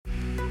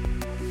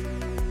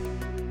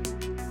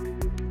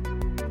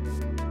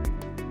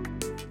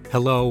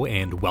Hello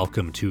and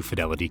welcome to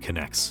Fidelity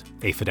Connects,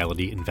 a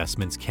Fidelity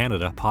Investments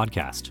Canada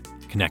podcast,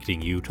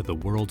 connecting you to the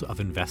world of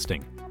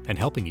investing and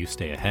helping you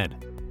stay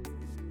ahead.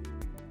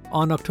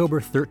 On October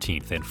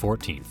 13th and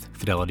 14th,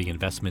 Fidelity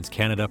Investments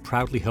Canada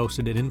proudly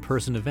hosted an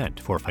in-person event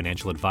for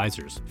financial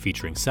advisors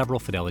featuring several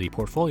Fidelity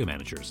portfolio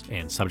managers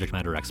and subject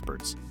matter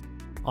experts.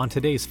 On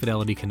today's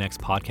Fidelity Connects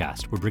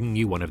podcast, we're bringing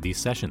you one of these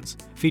sessions,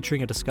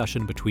 featuring a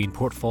discussion between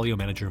portfolio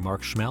manager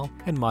Mark Schmel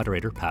and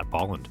moderator Pat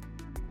Bolland.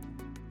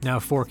 Now,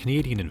 for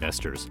Canadian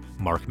investors,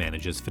 Mark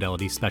manages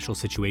Fidelity's Special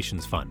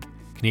Situations Fund,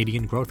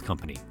 Canadian Growth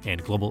Company,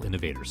 and Global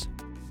Innovators.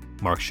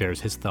 Mark shares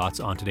his thoughts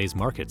on today's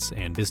markets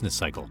and business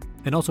cycle,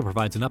 and also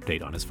provides an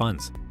update on his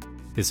funds.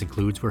 This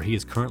includes where he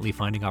is currently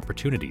finding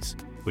opportunities,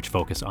 which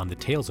focus on the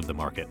tails of the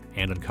market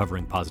and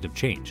uncovering positive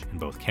change in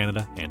both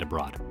Canada and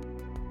abroad.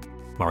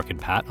 Mark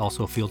and Pat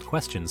also field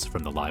questions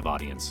from the live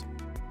audience.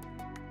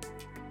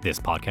 This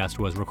podcast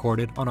was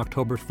recorded on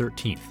October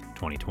 13th,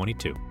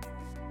 2022.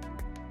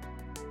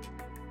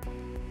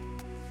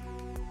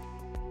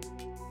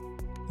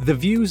 The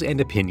views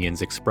and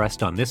opinions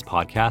expressed on this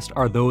podcast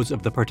are those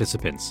of the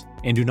participants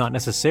and do not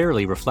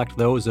necessarily reflect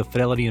those of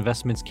Fidelity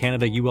Investments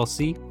Canada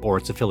ULC or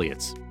its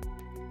affiliates.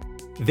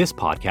 This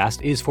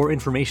podcast is for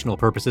informational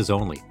purposes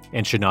only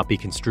and should not be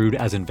construed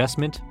as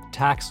investment,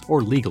 tax,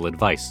 or legal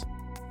advice.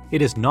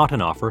 It is not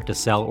an offer to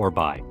sell or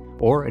buy,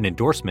 or an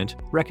endorsement,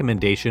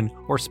 recommendation,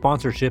 or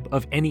sponsorship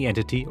of any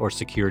entity or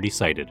security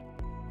cited.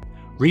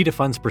 Read a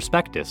fund's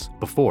prospectus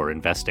before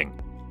investing.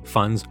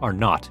 Funds are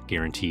not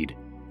guaranteed.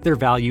 Their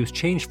values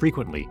change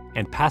frequently,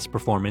 and past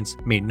performance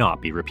may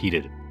not be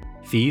repeated.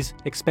 Fees,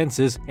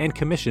 expenses, and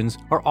commissions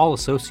are all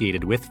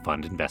associated with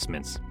fund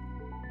investments.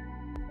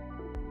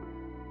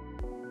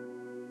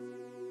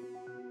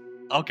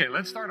 Okay,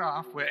 let's start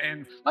off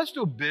and let's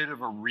do a bit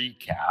of a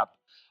recap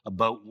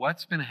about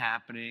what's been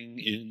happening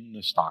in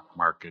the stock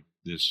market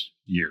this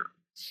year.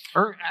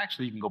 Or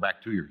actually, you can go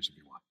back 2 years if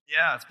you want.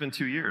 Yeah, it's been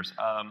 2 years.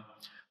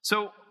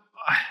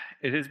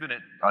 It has been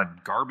a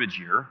garbage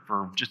year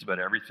for just about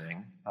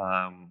everything.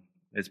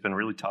 It's been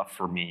really tough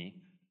for me.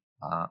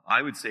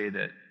 I would say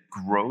that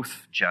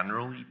growth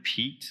generally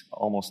peaked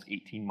almost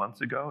 18 months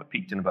ago. It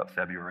peaked in about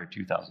February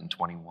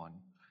 2021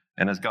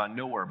 and has gone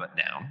nowhere but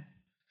down.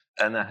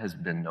 And that has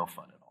been no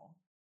fun at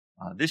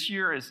all. This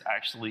year is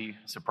actually,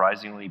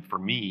 surprisingly for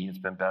me, it's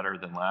been better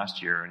than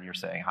last year. And you're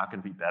saying, how can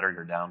it be better?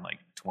 You're down like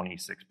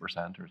 26%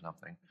 or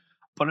something.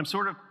 But I'm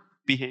sort of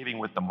behaving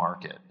with the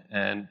market.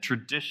 And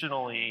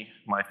traditionally,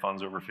 my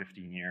funds over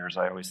 15 years,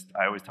 I always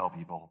tell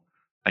people,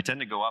 I tend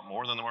to go up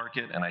more than the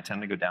market and I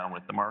tend to go down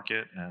with the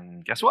market.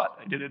 And guess what?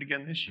 I did it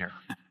again this year,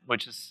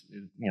 which is,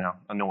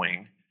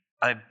 annoying.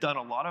 I've done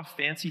a lot of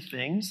fancy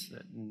things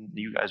that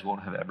you guys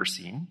won't have ever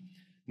seen.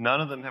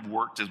 None of them have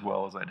worked as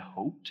well as I'd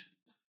hoped,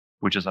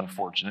 which is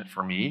unfortunate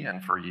for me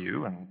and for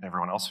you and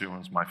everyone else who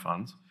owns my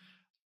funds.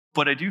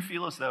 But I do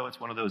feel as though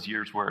it's one of those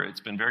years where it's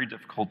been very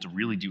difficult to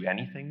really do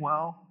anything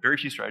well. Very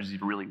few strategies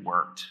have really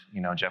worked.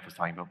 Jeff was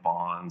talking about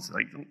bonds.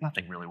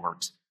 Nothing really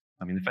works.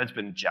 I mean, the Fed's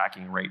been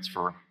jacking rates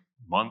for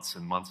months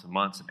and months and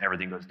months, and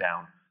everything goes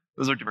down.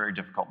 Those are very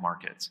difficult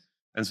markets.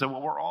 And so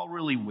what we're all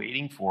really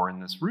waiting for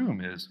in this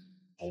room is,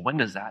 well, when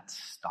does that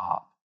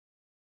stop?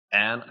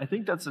 And I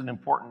think that's an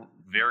important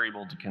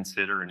variable to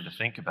consider and to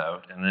think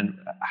about. And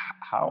then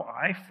how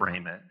I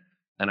frame it,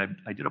 and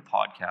I did a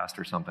podcast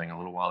or something a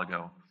little while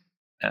ago,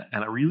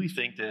 and I really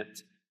think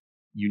that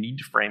you need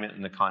to frame it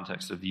in the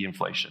context of the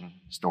inflation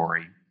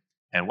story.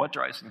 And what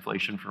drives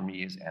inflation for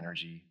me is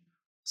energy.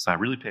 So I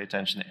really pay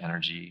attention to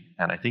energy,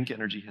 and I think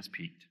energy has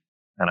peaked.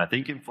 And I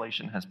think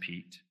inflation has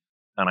peaked.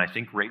 And I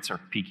think rates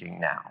are peaking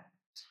now.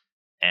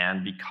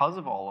 And because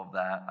of all of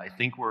that, I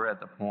think we're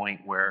at the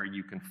point where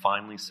you can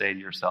finally say to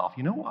yourself,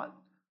 you know what?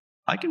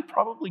 I can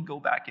probably go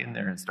back in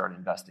there and start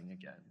investing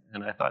again.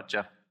 And I thought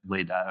Jeff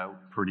laid that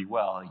out pretty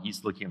well.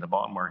 He's looking at the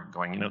bond market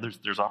going,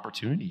 there's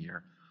opportunity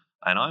here.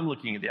 And I'm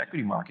looking at the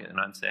equity market and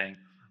I'm saying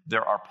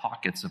there are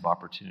pockets of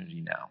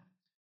opportunity now.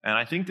 And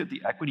I think that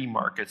the equity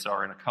markets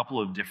are in a couple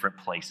of different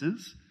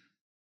places.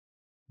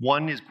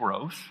 One is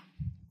growth.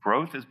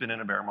 Growth has been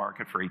in a bear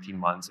market for 18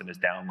 months and is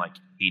down like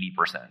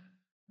 80%.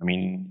 I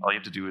mean, all you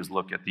have to do is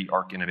look at the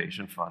ARK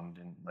Innovation Fund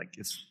and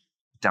it's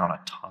down a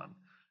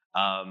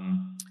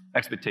ton.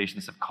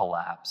 Expectations have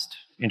collapsed.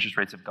 Interest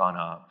rates have gone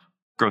up.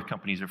 Growth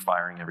companies are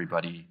firing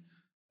everybody.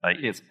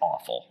 It's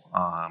awful.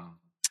 And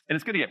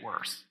it's going to get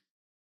worse.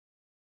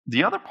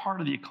 The other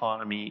part of the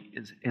economy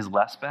is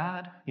less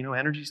bad.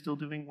 Energy's still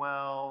doing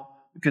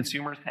well. The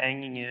consumer's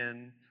hanging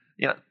in.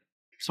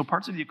 So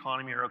parts of the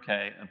economy are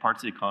okay, and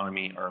parts of the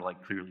economy are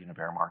clearly in a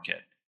bear market.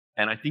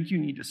 And I think you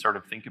need to sort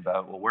of think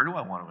about, well, where do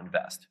I want to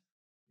invest?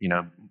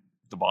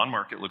 The bond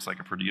market looks like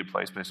a pretty good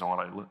place based on what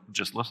I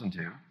just listened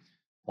to.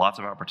 Lots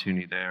of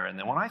opportunity there. And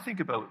then when I think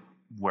about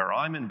where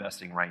I'm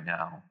investing right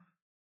now,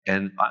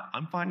 and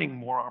I'm finding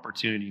more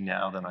opportunity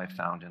now than I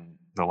found in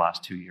the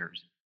last 2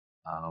 years.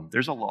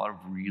 There's a lot of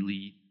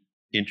really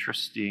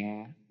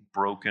interesting,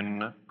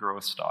 broken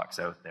growth stocks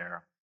out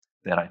there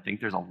that I think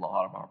there's a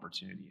lot of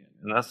opportunity in.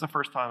 And that's the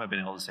first time I've been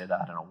able to say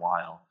that in a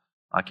while.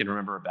 I can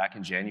remember back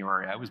in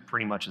January, I was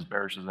pretty much as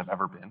bearish as I've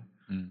ever been.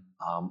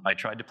 I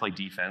tried to play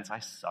defense. I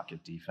suck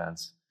at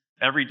defense.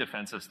 Every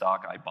defensive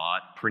stock I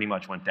bought pretty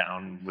much went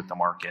down with the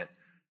market.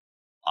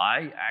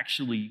 I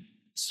actually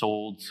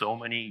sold so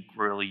many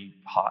really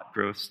hot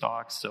growth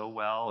stocks so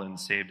well and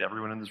saved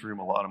everyone in this room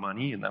a lot of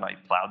money. And then I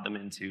plowed them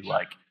into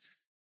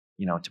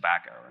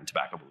tobacco and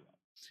tobacco blew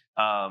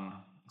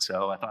up.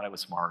 So I thought I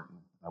was smart, and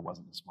I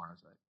wasn't as smart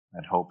as I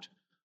had hoped.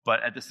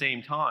 But at the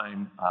same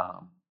time,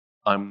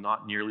 I'm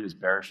not nearly as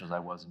bearish as I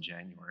was in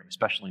January,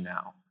 especially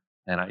now.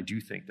 And I do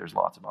think there's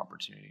lots of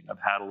opportunity. I've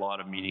had a lot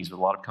of meetings with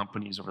a lot of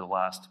companies over the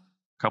last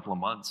couple of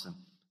months, and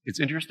it's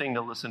interesting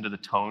to listen to the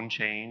tone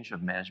change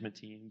of management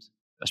teams,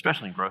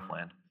 especially in growth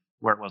land,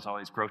 where it was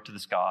always growth to the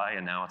sky,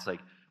 and now it's like,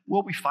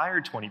 well, we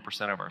fired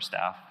 20% of our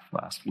staff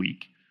last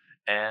week,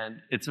 and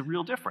it's a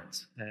real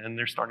difference. And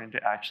they're starting to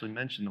actually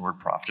mention the word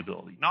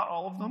profitability. Not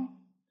all of them,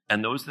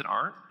 and those that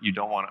aren't, you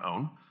don't want to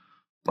own,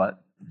 but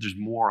there's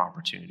more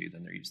opportunity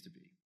than there used to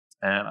be.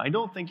 And I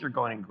don't think you're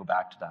going to go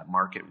back to that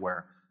market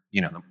where,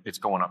 it's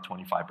going up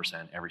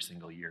 25% every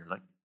single year.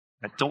 Like,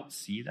 I don't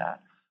see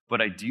that, but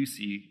I do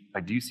see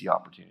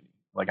opportunity.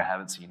 Like I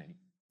haven't seen any in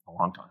a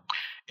long time.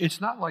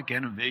 It's not like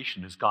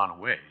innovation has gone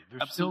away.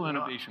 There's Absolutely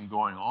still innovation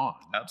going on.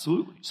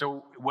 Absolutely.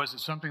 So was it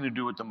something to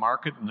do with the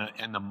market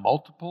and the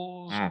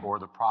multiples or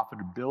the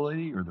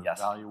profitability or the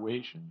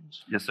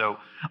valuations? Yeah, so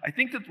I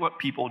think that what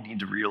people need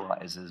to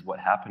realize is what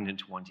happened in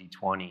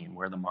 2020 and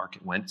where the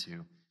market went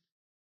to.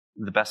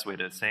 The best way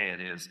to say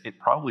it is it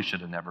probably should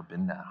have never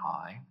been that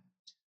high.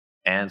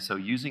 And so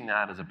using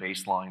that as a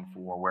baseline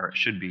for where it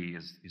should be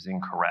is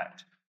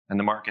incorrect. And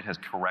the market has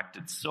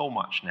corrected so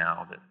much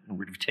now that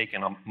we've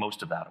taken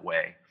most of that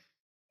away.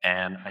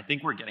 And I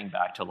think we're getting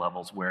back to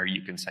levels where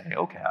you can say,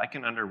 okay, I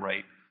can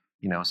underwrite,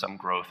 some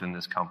growth in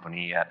this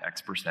company at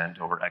X%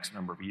 over X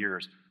number of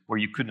years, where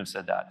you couldn't have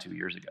said that 2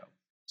 years ago.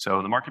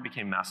 So the market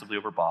became massively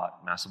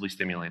overbought, massively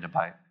stimulated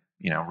by,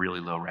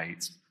 really low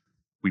rates.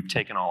 We've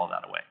taken all of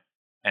that away.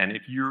 And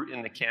if you're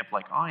in the camp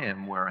like I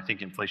am, where I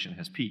think inflation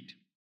has peaked,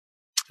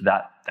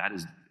 that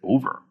is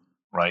over,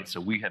 right? So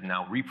we have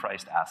now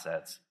repriced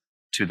assets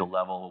to the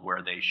level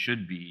where they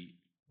should be,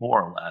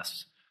 more or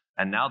less.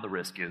 And now the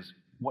risk is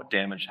what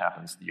damage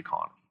happens to the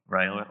economy,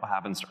 right? What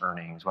happens to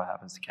earnings? What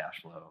happens to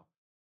cash flow?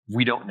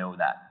 We don't know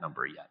that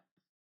number yet.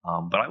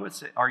 But I would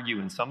argue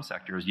in some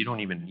sectors, you don't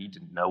even need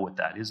to know what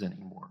that is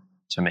anymore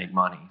to make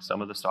money.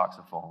 Some of the stocks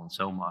have fallen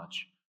so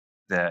much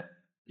that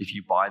if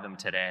you buy them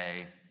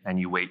today and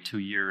you wait 2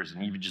 years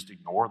and even just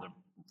ignore the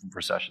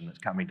recession that's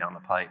coming down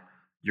the pipe,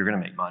 you're going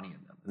to make money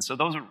in them. And so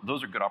those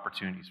are good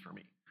opportunities for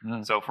me.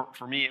 So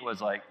for me, it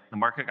was like the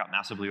market got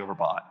massively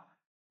overbought.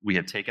 We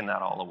had taken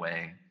that all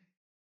away.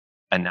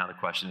 And now the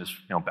question is,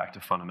 back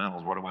to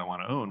fundamentals. What do I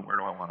want to own? Where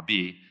do I want to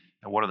be?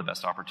 And what are the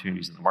best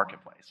opportunities in the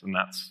marketplace? And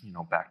that's,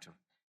 back to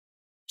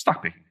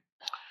stock picking.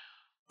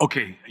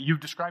 Okay, you've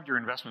described your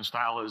investment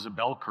style as a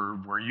bell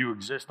curve where you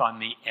exist on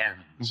the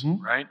ends,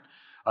 right?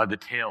 The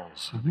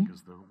tails, I think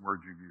is the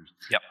word you've used.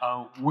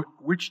 Yep.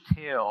 Which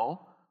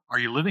tail are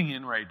you living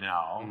in right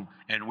now,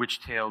 and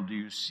which tail do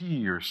you see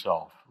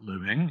yourself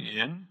living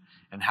in,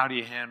 and how do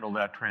you handle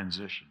that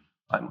transition?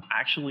 I'm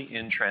actually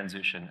in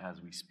transition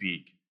as we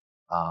speak.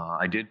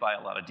 I did buy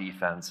a lot of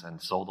defense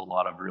and sold a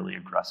lot of really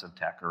aggressive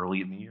tech early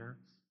in the year.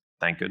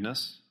 Thank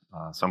goodness.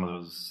 Some of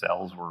those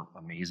sales were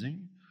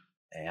amazing,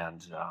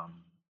 and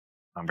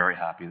I'm very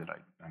happy that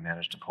I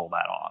managed to pull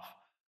that off.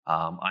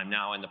 I'm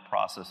now in the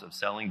process of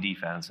selling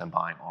defense and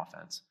buying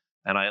offense.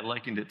 And I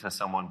likened it to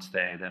someone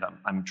today that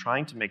I'm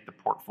trying to make the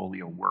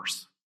portfolio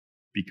worse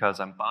because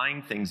I'm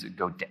buying things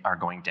that are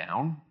going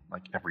down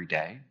like every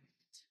day.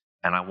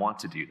 And I want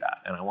to do that.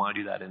 And I want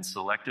to do that in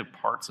selective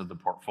parts of the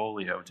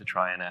portfolio to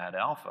try and add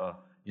alpha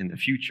in the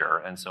future.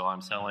 And so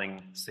I'm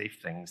selling safe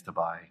things to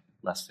buy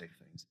less safe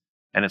things.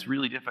 And it's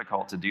really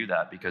difficult to do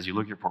that because you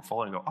look at your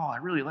portfolio and go, oh, I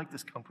really like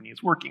this company.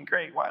 It's working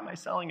great. Why am I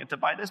selling it to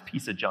buy this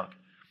piece of junk?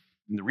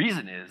 And the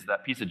reason is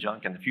that piece of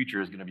junk in the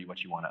future is going to be what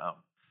you want to own.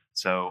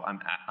 So I'm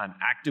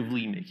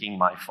actively making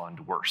my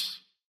fund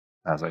worse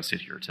as I sit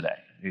here today.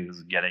 It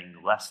is getting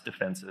less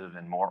defensive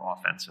and more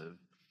offensive.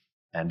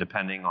 And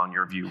depending on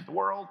your view of the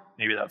world,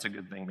 maybe that's a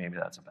good thing, maybe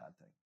that's a bad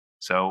thing.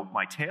 So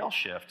my tail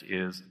shift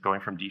is going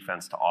from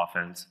defense to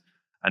offense.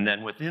 And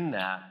then within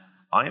that,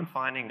 I am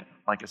finding,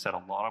 like I said,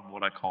 a lot of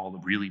what I call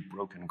the really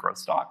broken growth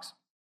stocks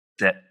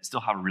that still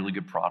have a really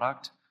good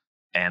product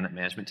and that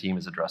management team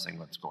is addressing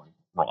what's going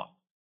wrong.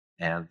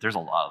 And there's a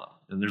lot of them,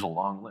 and there's a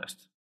long list.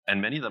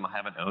 And many of them I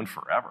haven't owned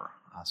forever.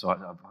 So I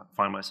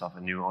find myself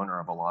a new owner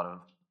of a lot of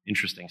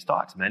interesting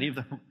stocks. Many of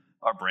them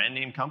are brand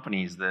name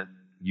companies that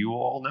you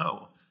all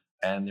know,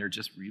 and they're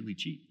just really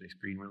cheap. They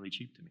screen really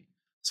cheap to me.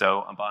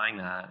 So I'm buying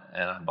that,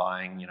 and I'm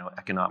buying,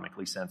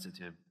 economically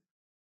sensitive,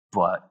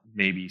 but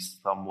maybe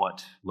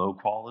somewhat low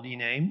quality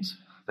names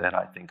that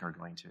I think are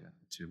going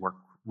to work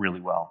really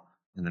well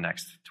in the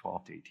next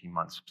 12 to 18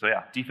 months. So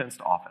yeah, defense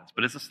to offense,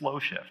 but it's a slow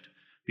shift.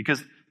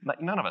 Because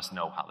none of us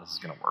know how this is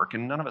going to work,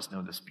 and none of us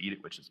know the speed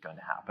at which it's going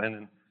to happen.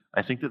 And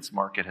I think this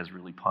market has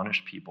really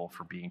punished people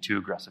for being too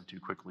aggressive too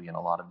quickly in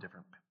a lot of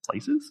different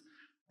places.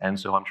 And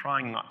so I'm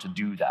trying not to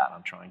do that.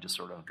 I'm trying to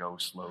sort of go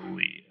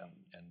slowly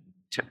and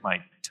tip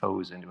my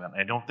toes into it. And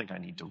I don't think I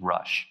need to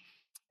rush.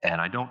 And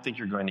I don't think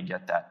you're going to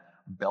get that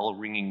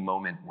bell-ringing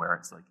moment where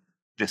it's like,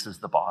 this is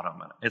the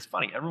bottom. And it's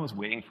funny, everyone's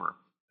waiting for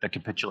the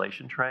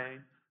capitulation trade.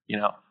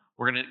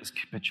 We're going to get this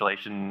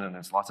capitulation, and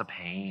there's lots of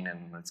pain,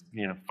 and it's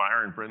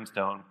fire and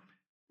brimstone.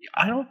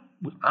 I don't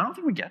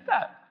think we get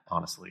that,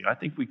 honestly. I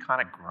think we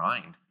kind of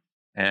grind.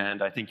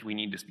 And I think we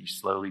need to be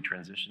slowly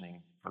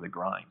transitioning for the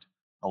grind.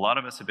 A lot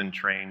of us have been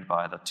trained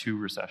by the 2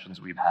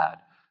 recessions we've had,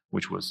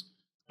 which was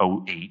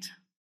 2008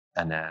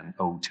 and then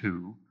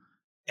 2002.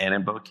 And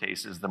in both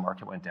cases, the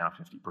market went down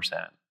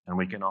 50%. And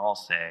we can all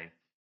say,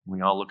 we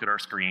all look at our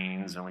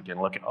screens and we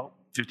can look at,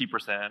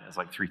 50% is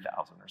like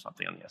 3,000 or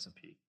something on the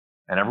S&P.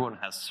 And everyone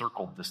has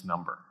circled this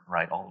number,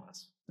 right? All of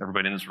us.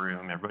 Everybody in this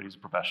room, everybody who's a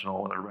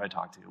professional, everybody I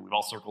talk to, we've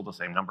all circled the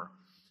same number.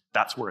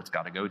 That's where it's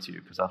got to go to,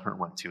 because that's where it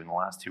went to in the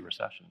last 2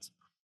 recessions.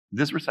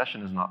 This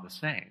recession is not the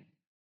same.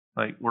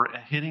 Like, we're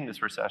hitting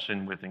this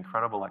recession with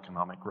incredible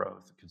economic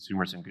growth. The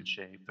consumer's in good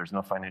shape. There's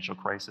no financial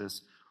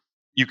crisis.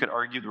 You could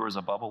argue there was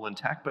a bubble in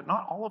tech, but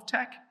not all of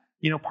tech.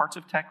 Parts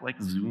of tech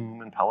like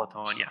Zoom and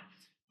Peloton, yeah.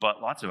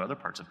 But lots of other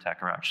parts of tech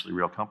are actually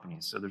real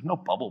companies. So there's no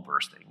bubble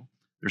bursting.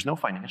 There's no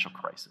financial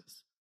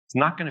crisis. It's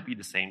not going to be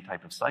the same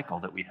type of cycle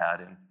that we had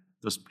in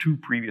those 2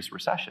 previous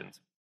recessions.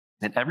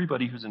 And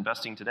everybody who's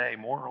investing today,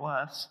 more or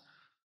less,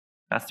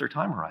 that's their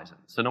time horizon.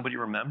 So nobody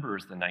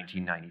remembers the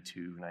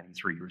 1992,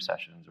 93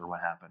 recessions or what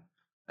happened.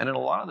 And in a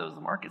lot of those,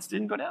 the markets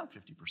didn't go down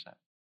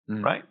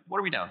 50%, right? What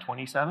are we down,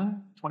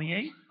 27,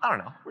 28? I don't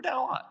know. We're down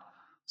a lot.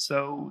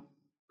 So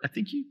I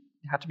think you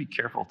have to be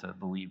careful to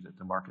believe that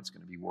the market's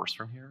going to be worse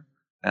from here.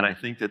 And I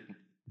think that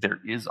there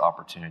is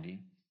opportunity.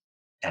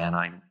 And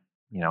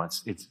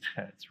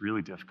it's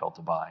really difficult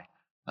to buy.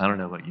 I don't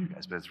know about you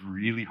guys, but it's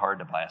really hard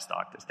to buy a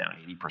stock that's down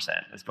 80%.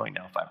 It's going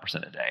down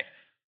 5% a day.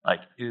 Like,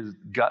 it is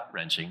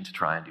gut-wrenching to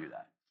try and do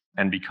that.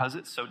 And because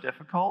it's so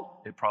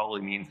difficult, it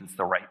probably means it's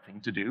the right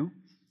thing to do.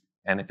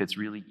 And if it's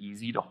really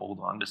easy to hold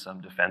on to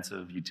some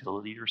defensive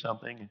utility or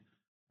something,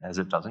 as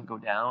it doesn't go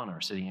down or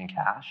sitting in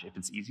cash, if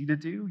it's easy to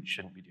do, you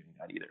shouldn't be doing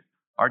that either.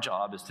 Our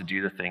job is to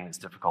do the thing that's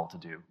difficult to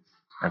do.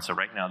 And so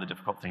right now, the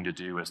difficult thing to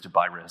do is to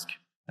buy risk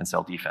and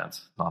sell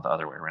defense, not the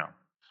other way around.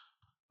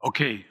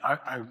 Okay,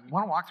 I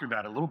want to walk through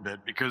that a little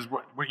bit, because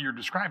what you're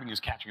describing is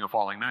catching a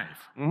falling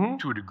knife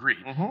to a degree.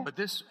 But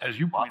this, as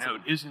you point out,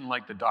 isn't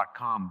like the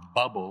dot-com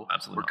bubble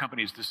where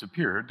companies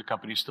disappeared. The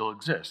companies still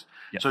exist.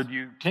 Yes. So do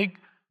you take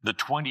the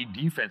 20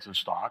 defensive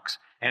stocks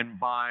and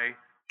buy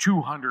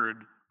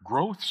 200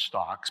 growth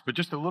stocks, but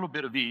just a little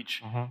bit of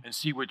each, and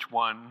see which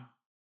one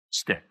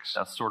sticks?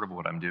 That's sort of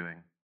what I'm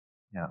doing.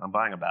 Yeah, I'm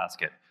buying a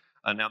basket.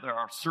 Now, there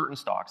are certain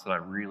stocks that I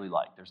really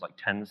like. There's like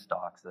 10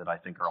 stocks that I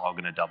think are all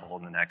going to double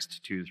in the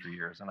next 2 to 3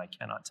 years, and I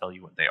cannot tell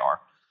you what they are.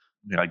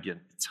 I'd get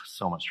in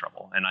so much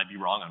trouble, and I'd be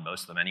wrong on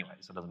most of them anyway,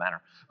 so it doesn't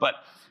matter. But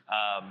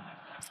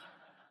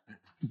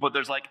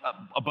there's like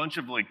a bunch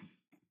of like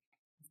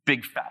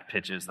big fat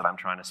pitches that I'm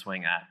trying to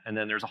swing at, and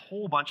then there's a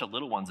whole bunch of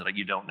little ones that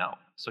you don't know.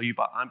 So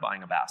I'm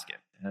buying a basket,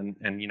 and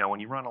when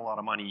you run a lot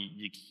of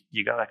money,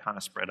 you got to kind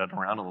of spread it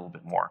around a little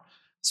bit more.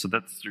 So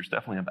there's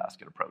definitely a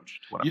basket approach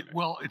to what I'm doing.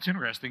 Well, it's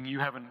interesting. You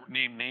haven't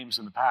named names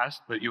in the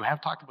past, but you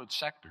have talked about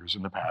sectors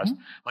in the past.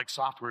 Like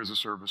software as a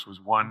service was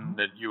one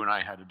that you and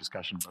I had a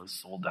discussion about.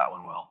 Sold that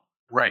one well.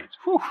 Right.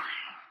 Whew.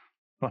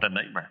 What a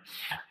nightmare.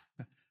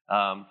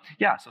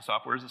 So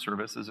software as a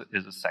service is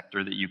a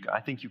sector that I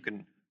think you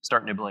can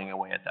start nibbling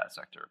away at that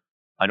sector.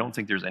 I don't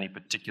think there's any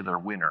particular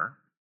winner.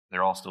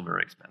 They're all still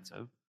very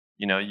expensive.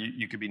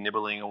 You could be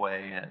nibbling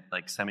away at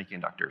like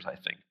semiconductors, I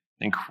think.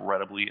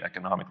 Incredibly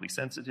economically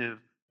sensitive,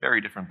 very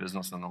different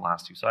business than the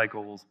last 2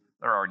 cycles.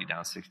 They're already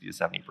down 60 to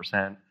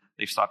 70%.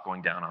 They've stopped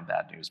going down on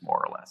bad news,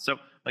 more or less. So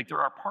there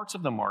are parts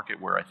of the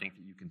market where I think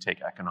that you can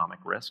take economic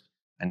risk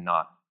and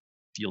not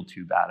feel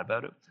too bad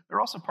about it. There are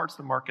also parts of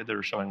the market that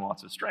are showing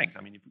lots of strength.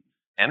 I mean,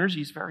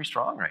 energy is very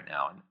strong right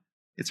now. And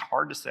it's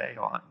hard to say,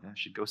 I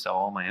should go sell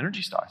all my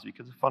energy stocks,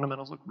 because the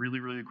fundamentals look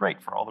really, really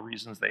great for all the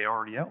reasons they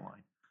already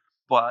outlined.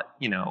 But,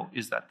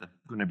 is that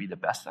going to be the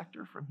best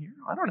sector from here?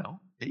 I don't know.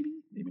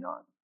 Maybe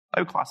not. I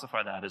would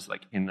classify that as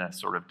like in that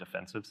sort of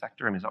defensive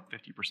sector. I mean, it's up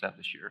 50%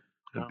 this year.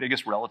 The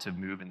biggest relative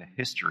move in the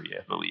history,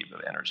 I believe,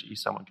 of energy.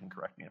 Someone can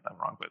correct me if I'm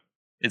wrong, but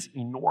it's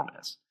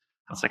enormous.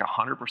 It's like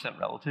 100%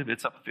 relative.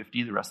 It's up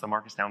 50. The rest of the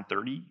market's down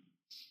 30.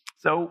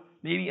 So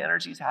maybe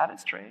energy's had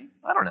its trade.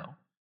 I don't know.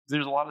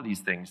 There's a lot of these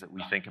things that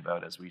we think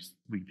about as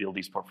we build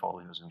these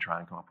portfolios and try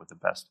and come up with the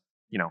best,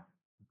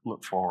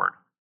 look forward.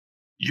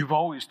 You've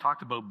always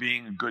talked about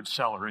being a good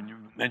seller, and you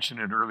mentioned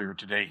it earlier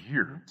today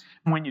here.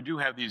 When you do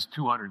have these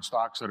 200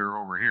 stocks that are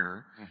over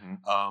here,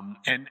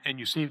 and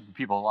you saved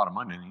people a lot of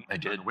money, I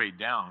did. On the way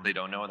down. They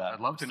don't know that. I'd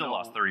love to know. Still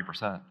lost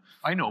 30%.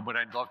 I know, but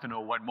I'd love to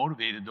know what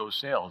motivated those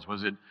sales.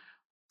 Was it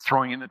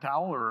throwing in the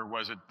towel, or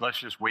was it let's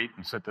just wait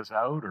and sit this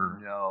out? Or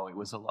no, it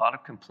was a lot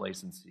of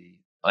complacency.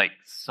 Like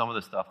some of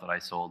the stuff that I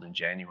sold in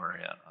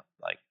January,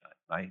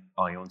 I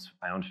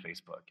owned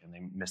Facebook, and they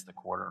missed the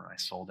quarter, and I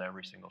sold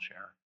every single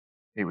share.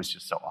 It was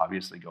just so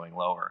obviously going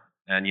lower.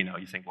 And,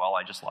 you think, well,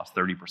 I just lost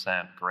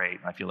 30%. Great.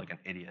 I feel like an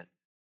idiot.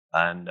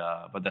 And,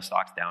 but the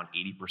stock's down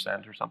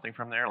 80% or something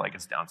from there. Like,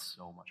 it's down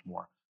so much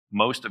more.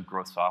 Most of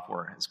growth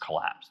software has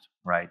collapsed,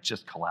 right?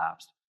 Just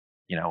collapsed.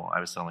 I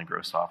was selling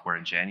growth software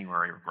in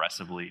January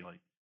aggressively. Like,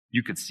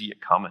 you could see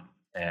it coming.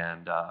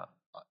 And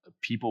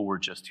people were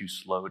just too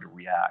slow to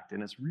react.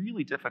 And it's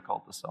really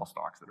difficult to sell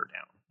stocks that are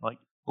down. Like,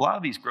 a lot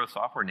of these growth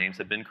software names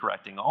have been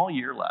correcting all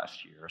year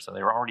last year. So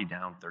they were already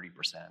down 30%.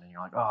 And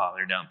you're like, oh,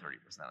 they're down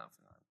 30%.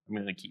 I'm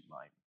going to keep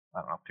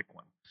pick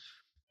one.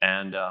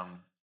 And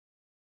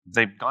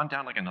they've gone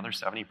down like another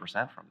 70%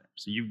 from there.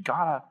 So you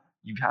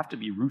have to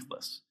be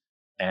ruthless.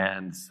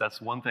 And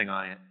that's one thing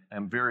I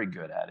am very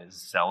good at,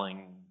 is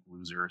selling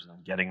losers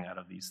and getting out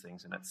of these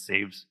things. And it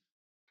saves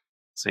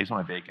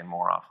my bacon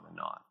more often than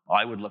not.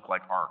 I would look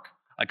like ARK.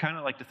 I kind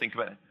of like to think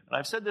about it. And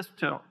I've said this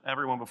to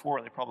everyone before,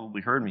 and they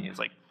probably heard me. It's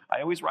like,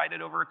 I always ride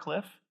it over a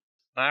cliff,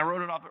 and I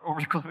rode it over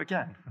the cliff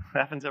again. It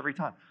happens every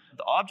time.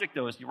 The object,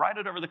 though, is you ride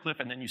it over the cliff,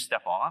 and then you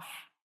step off,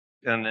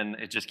 and then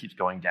it just keeps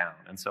going down.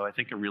 And so I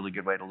think a really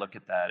good way to look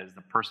at that is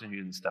the person who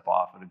didn't step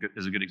off,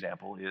 is a good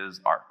example,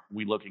 is ARK.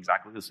 We look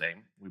exactly the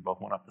same. We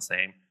both went up the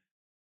same.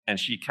 And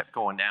she kept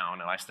going down,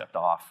 and I stepped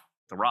off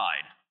the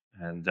ride.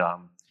 And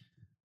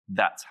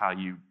that's how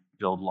you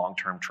build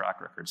long-term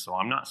track records. So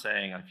I'm not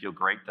saying I feel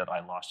great that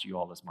I lost you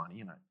all this money,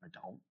 and I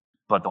don't.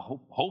 But the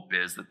hope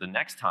is that the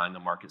next time the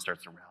market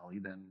starts to rally,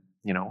 then,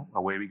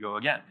 away we go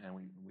again, and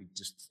we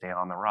just stay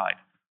on the ride.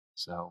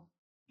 So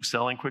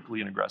selling quickly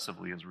and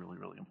aggressively is really,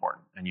 really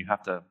important. And you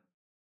have to,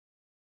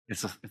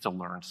 it's a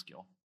learned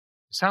skill.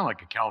 You sound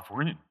like a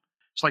Californian.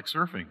 It's like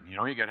surfing.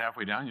 You get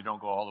halfway down, you don't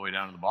go all the way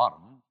down to the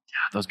bottom.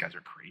 Yeah, those guys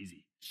are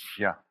crazy.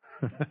 Yeah.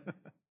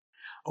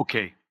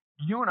 Okay.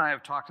 You and I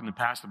have talked in the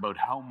past about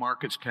how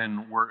markets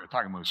can work,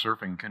 talking about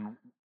surfing, can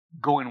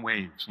go in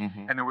waves.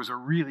 Mm-hmm. And there was a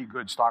really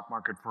good stock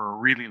market for a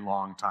really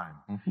long time.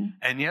 Mm-hmm.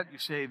 And yet you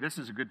say this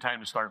is a good time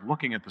to start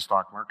looking at the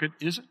stock market.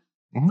 Is it?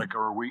 Mm-hmm. Like,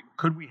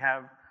 could we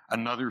have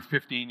another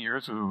 15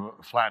 years of a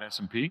flat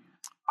S&P?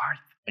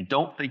 I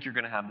don't think you're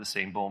going to have the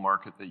same bull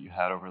market that you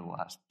had over the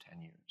last 10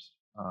 years.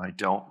 I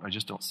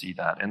just don't see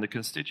that. And the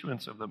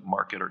constituents of the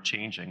market are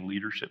changing.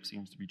 Leadership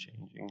seems to be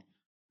changing.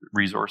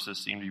 Resources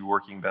seem to be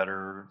working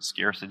better.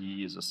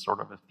 Scarcity is a sort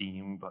of a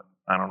theme, but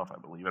I don't know if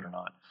I believe it or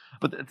not.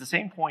 But at the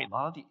same point, a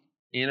lot of the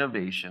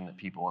innovation that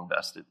people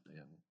invested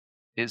in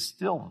is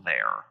still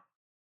there,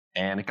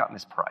 and it got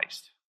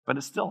mispriced, but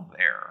it's still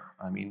there.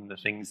 I mean, the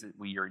things that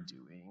we are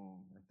doing,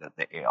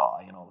 the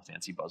AI and all the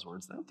fancy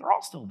buzzwords, they're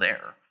all still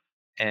there.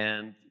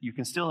 And you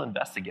can still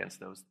invest against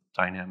those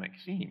dynamic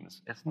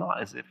themes. It's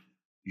not as if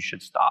you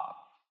should stop.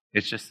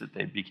 It's just that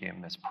they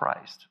became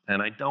mispriced.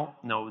 And I don't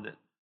know that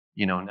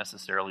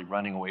necessarily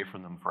running away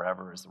from them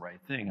forever is the right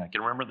thing. I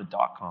can remember the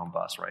dot-com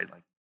bust, right?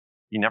 Like,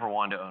 you never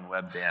wanted to own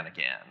Webdan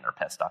again or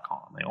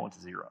Pets.com. They all went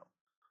to zero.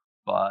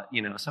 But,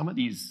 some of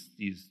these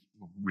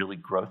really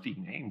growthy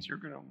names you're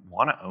going to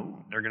want to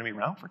own. They're going to be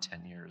around for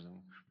 10 years, and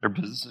their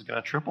business is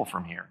going to triple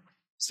from here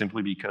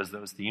simply because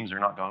those themes are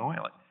not going away.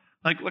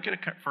 Like look at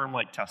a firm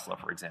like Tesla,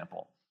 for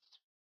example.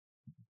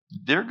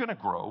 They're going to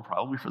grow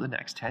probably for the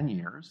next 10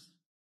 years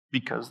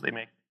because they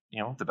make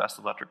the best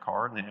electric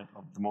car, and they have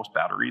the most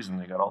batteries, and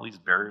they got all these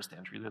barriers to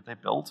entry that they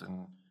built,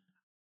 and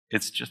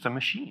it's just a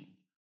machine.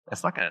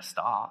 It's not going to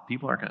stop.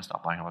 People aren't going to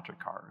stop buying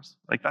electric cars.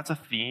 Like, that's a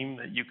theme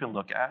that you can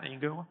look at and you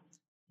go,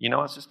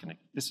 this is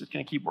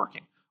going to keep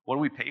working. What do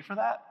we pay for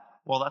that?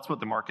 Well, that's what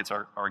the markets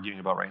are arguing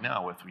about right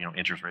now, with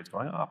interest rates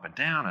going up and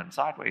down and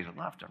sideways and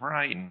left and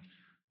right, and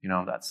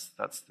that's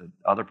the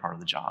other part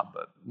of the job.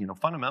 But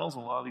fundamentals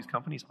in a lot of these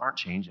companies aren't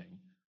changing.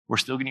 We're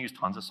still going to use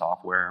tons of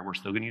software. We're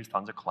still going to use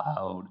tons of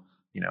cloud.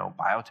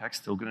 Biotech's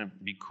still going to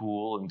be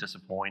cool and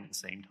disappoint at the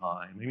same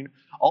time. I mean,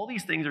 all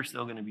these things are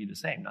still going to be the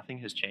same. Nothing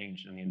has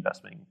changed in the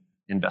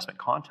investment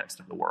context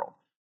of the world.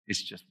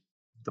 It's just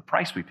the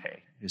price we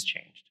pay has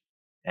changed.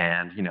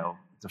 And,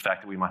 the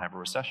fact that we might have a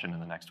recession in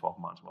the next 12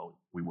 months, well,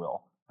 we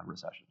will have a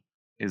recession,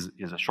 is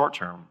a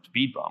short-term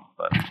speed bump.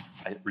 But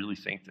I really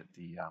think that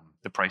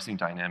the pricing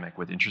dynamic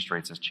with interest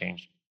rates has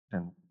changed.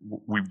 And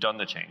we've done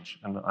the change.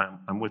 And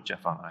I'm with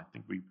Jeff on that. I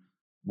think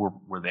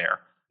we're there.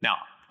 Now,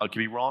 I could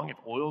be wrong if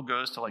oil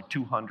goes to like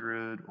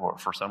 200 or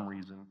for some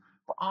reason.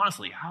 But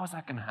honestly, how is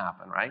that going to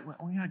happen, right?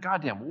 We had a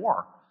goddamn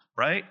war,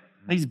 right?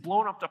 And he's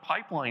blown up the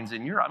pipelines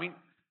in Europe. I mean,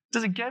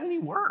 does it get any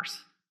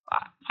worse?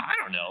 I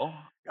don't know.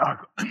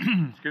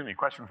 Excuse me,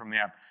 question from the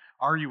app.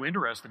 Are you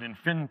interested in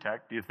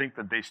fintech? Do you think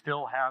that they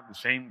still have the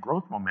same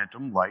growth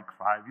momentum like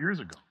 5 years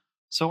ago?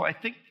 So I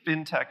think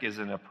fintech is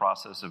in a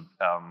process of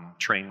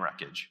train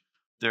wreckage.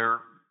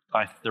 There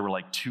were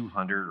like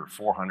 200 or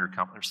 400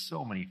 companies. There's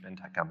so many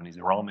fintech companies.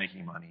 They were all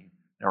making money.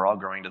 They were all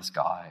growing to the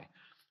sky.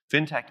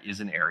 Fintech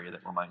is an area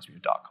that reminds me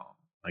of .com.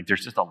 Like,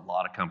 there's just a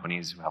lot of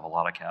companies who have a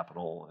lot of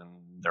capital, and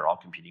they're all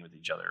competing with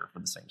each other for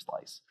the same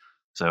slice.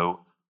 So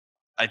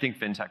I think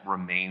fintech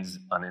remains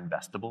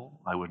uninvestable.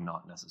 I would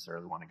not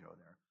necessarily want to go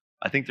there.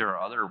 I think there are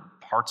other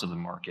parts of the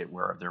market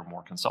where they're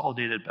more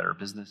consolidated, better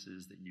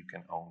businesses that you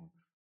can own.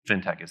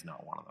 Fintech is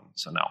not one of them.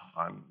 So no,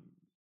 I'm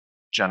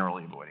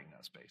generally avoiding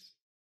that space.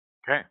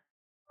 Okay.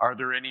 Are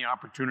there any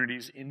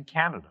opportunities in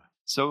Canada?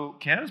 So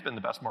Canada's been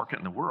the best market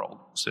in the world.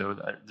 So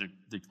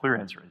the clear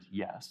answer is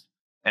yes.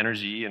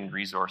 Energy and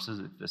resources,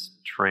 if this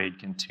trade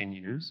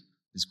continues,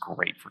 is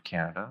great for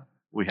Canada.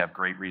 We have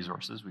great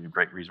resources. We have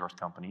great resource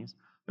companies.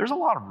 There's a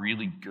lot of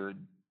really good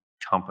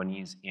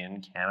companies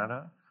in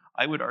Canada.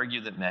 I would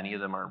argue that many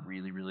of them are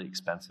really, really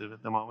expensive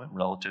at the moment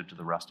relative to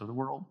the rest of the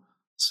world.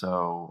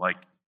 So like,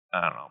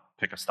 I don't know,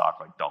 pick a stock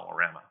like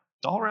Dollarama.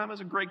 Dollarama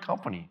is a great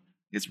company.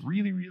 It's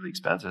really, really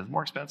expensive. It's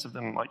more expensive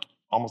than like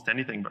almost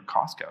anything but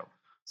Costco.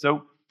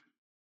 So,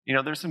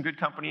 there's some good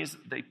companies.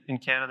 In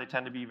Canada, they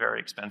tend to be very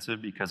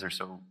expensive because they're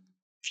so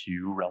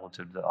few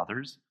relative to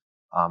others.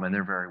 And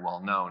they're very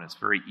well known. It's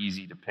very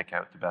easy to pick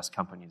out the best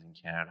companies in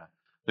Canada.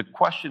 The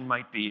question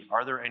might be,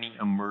 are there any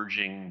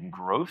emerging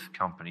growth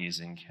companies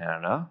in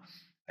Canada?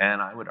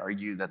 And I would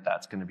argue that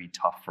that's going to be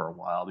tough for a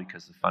while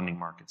because the funding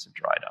markets have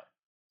dried up.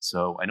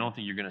 So I don't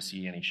think you're going to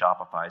see any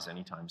Shopifys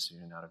anytime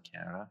soon out of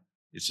Canada.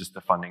 It's just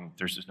the funding.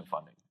 There's just no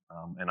funding.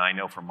 And I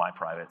know from my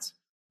privates,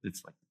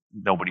 it's like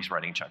nobody's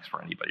writing checks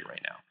for anybody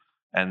right now.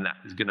 And that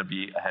is going to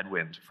be a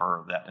headwind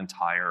for that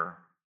entire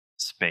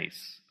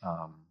space.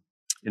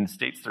 In the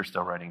States, they're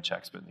still writing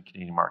checks, but in the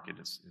Canadian market,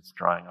 it's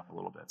drying up a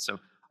little bit. So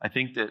I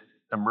think that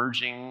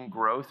emerging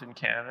growth in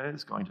Canada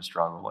is going to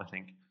struggle. I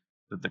think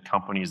that the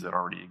companies that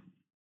already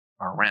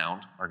are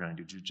around are going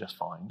to do just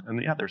fine.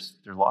 And yeah, there's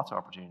lots of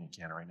opportunity in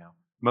Canada right now,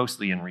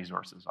 mostly in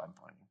resources, I'm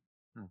finding.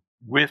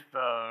 With,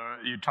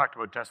 you talked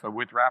about Tesla,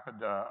 with rapid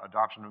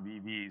adoption of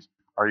EVs,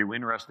 are you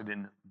interested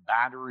in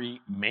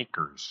battery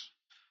makers?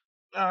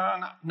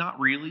 Not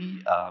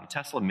really.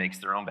 Tesla makes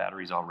their own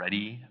batteries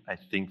already. I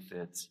think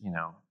that,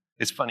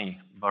 it's funny.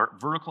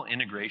 Vertical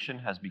integration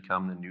has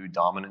become the new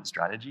dominant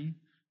strategy.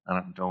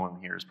 No one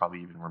here is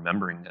probably even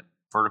remembering that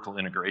vertical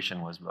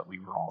integration was what we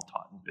were all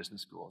taught in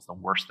business school. It's the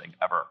worst thing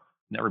ever.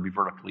 Never be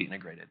vertically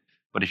integrated.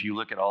 But if you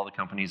look at all the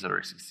companies that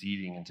are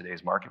succeeding in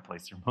today's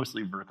marketplace, they're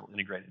mostly vertical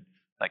integrated.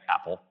 Like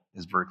Apple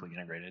is vertically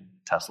integrated.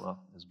 Tesla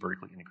is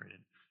vertically integrated.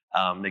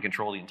 They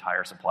control the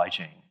entire supply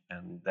chain.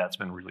 And that's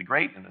been really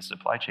great in the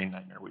supply chain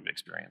nightmare we've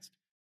experienced.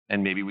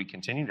 And maybe we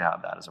continue to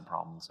have that as a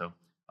problem. So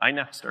I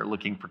now start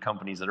looking for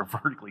companies that are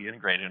vertically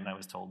integrated. And I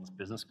was told in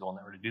business school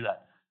never to do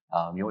that.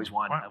 You always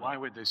want... Why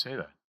would they say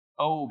that?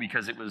 Oh,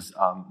 because it was,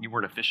 you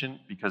weren't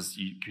efficient, because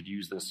you could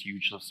use this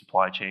huge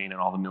supply chain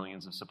and all the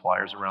millions of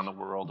suppliers around the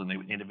world, and they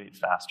would innovate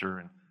faster.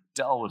 And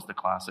Dell was the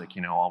classic,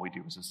 all we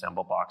do is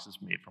assemble boxes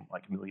made from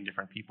like a million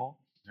different people.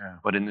 Yeah.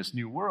 But in this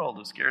new world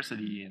of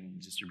scarcity and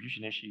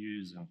distribution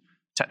issues and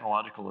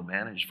technological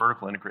advantage,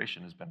 vertical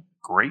integration has been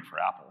great for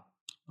Apple.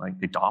 Like,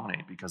 they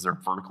dominate because they're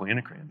vertically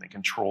integrated. They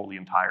control the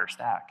entire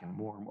stack, and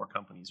more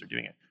companies are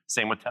doing it.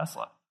 Same with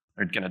Tesla.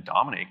 They're going to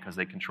dominate because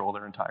they control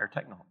their entire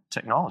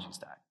technology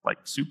stack, like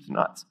soup to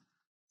nuts.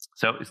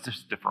 So it's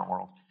just a different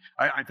world.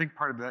 I think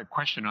part of that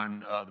question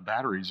on the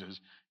batteries is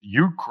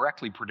you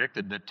correctly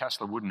predicted that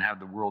Tesla wouldn't have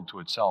the world to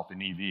itself in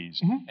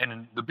EVs. Mm-hmm.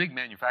 And the big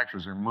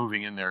manufacturers are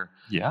moving in there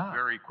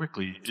very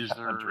quickly.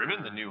 I've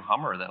driven the new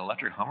Hummer. That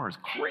electric Hummer is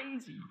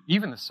crazy.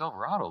 Even the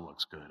Silverado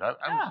looks good. I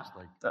was just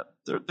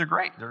like... They're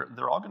great.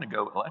 They're all going to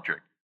go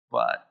electric.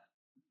 But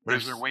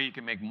is there a way you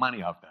can make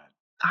money off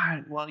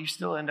that? Well, you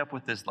still end up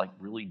with this like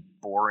really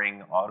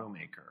boring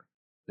automaker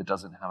that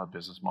doesn't have a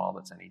business model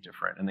that's any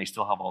different. And they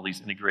still have all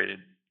these integrated,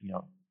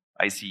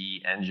 ICE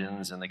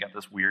engines, and they got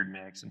this weird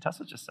mix. And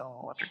Tesla's just selling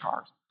electric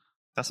cars.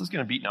 Tesla's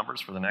going to beat numbers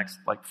for the next,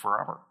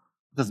 forever.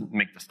 It doesn't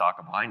make the stock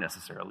a buy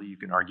necessarily. You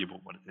can argue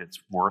about what it's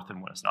worth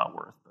and what it's not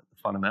worth, but the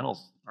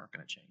fundamentals aren't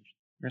going to change.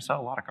 You're going to sell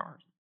a lot of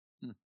cars.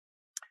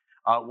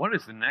 What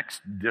is the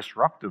next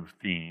disruptive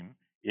theme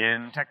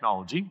in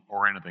technology,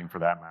 or anything for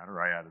that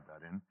matter, I added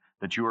that in,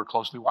 that you are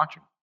closely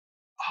watching?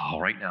 Oh,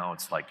 right now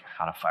it's like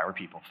how to fire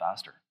people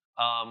faster.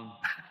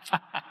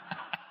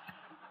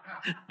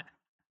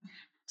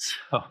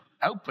 So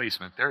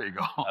outplacement, there you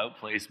go.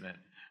 Outplacement.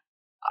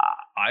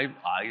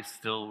 I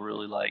still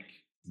really like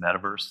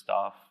metaverse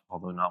stuff,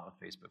 although not what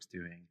Facebook's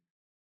doing.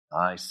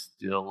 I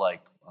still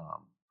like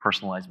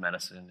personalized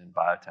medicine and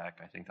biotech.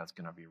 I think that's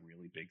going to be a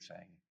really big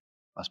thing,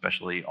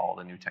 especially all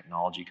the new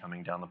technology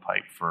coming down the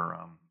pipe for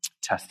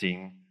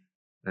testing.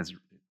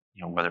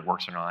 Whether it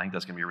works or not, I think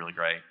that's going to be really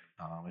great.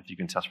 If you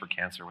can test for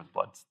cancer with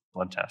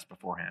blood tests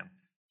beforehand,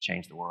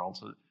 change the world.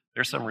 So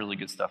there's some really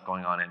good stuff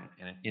going on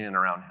in and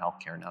around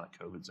healthcare now that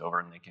COVID's over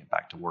and they get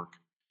back to work.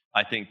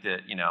 I think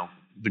that,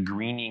 the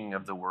greening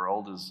of the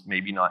world is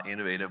maybe not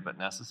innovative, but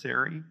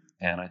necessary.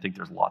 And I think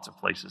there's lots of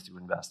places to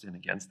invest in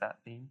against that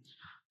theme.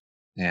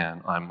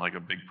 And I'm like a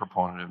big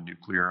proponent of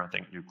nuclear. I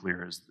think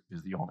nuclear is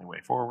the only way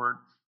forward.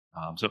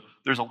 So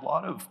there's a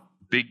lot of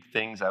big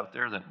things out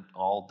there that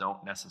all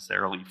don't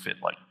necessarily fit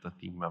like the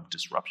theme of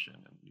disruption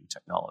and new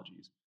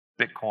technologies.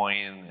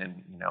 Bitcoin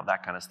and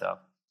that kind of stuff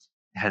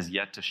has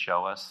yet to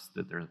show us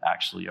that there's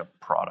actually a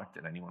product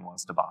that anyone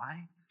wants to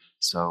buy.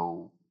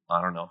 So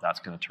I don't know if that's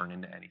going to turn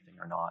into anything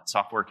or not.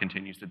 Software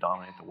continues to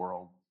dominate the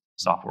world.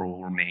 Software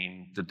will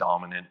remain the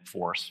dominant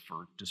force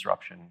for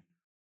disruption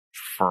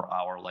for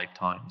our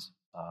lifetimes.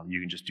 You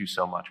can just do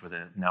so much with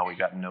it. Now we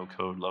got no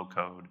code, low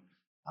code.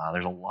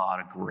 There's a lot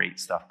of great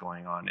stuff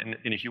going on.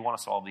 And if you want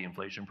to solve the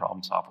inflation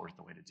problem, software is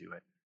the way to do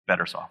it.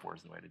 Better software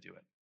is the way to do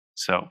it.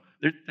 So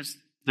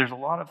there's a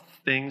lot of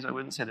things. I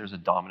wouldn't say there's a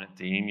dominant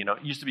theme. It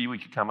used to be we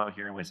could come out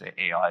here and we'd say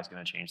AI is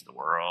going to change the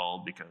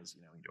world because,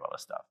 we do all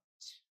this stuff.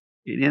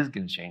 It is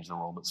going to change the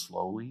world, but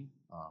slowly.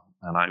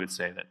 And I would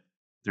say that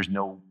there's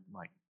no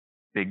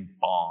big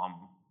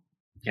bomb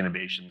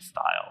innovation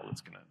style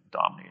that's going to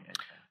dominate anything.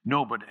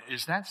 No, but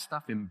is that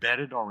stuff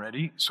embedded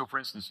already? So, for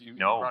instance, you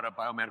brought up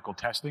biomedical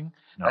testing.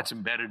 No. That's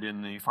embedded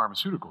in the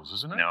pharmaceuticals,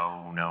 isn't it?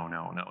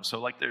 No.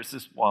 So, there's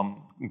this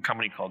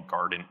company called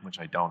Guardant, which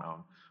I don't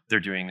own. They're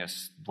doing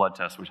this blood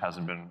test, which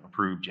hasn't been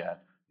approved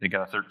yet. They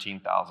got a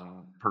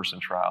 13,000-person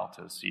trial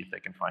to see if they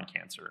can find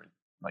cancer,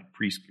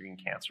 pre-screen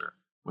cancer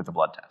with a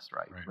blood test,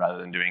 right? Rather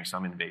than doing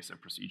some invasive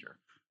procedure.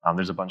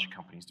 There's a bunch of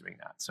companies doing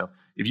that. So,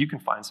 if you can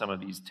find some of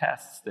these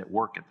tests that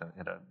work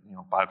at a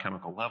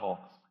biochemical level,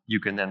 you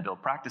can then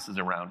build practices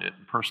around it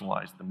and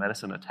personalize the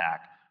medicine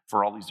attack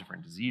for all these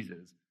different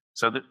diseases.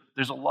 So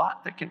there's a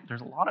lot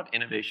of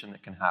innovation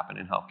that can happen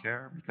in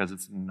healthcare because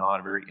it's not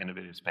a very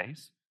innovative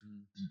space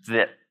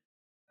that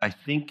I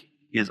think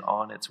is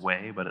on its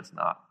way, but it's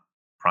not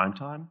prime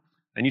time.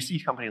 And you see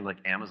companies like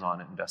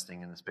Amazon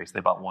investing in the space.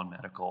 They bought One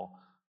Medical,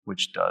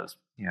 which does,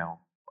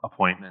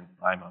 appointment.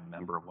 I'm a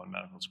member of One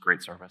Medical. It's a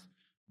great service.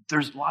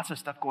 There's lots of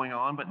stuff going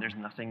on, but there's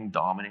nothing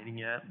dominating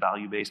yet.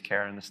 Value-based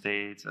care in the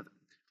States.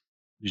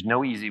 There's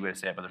no easy way to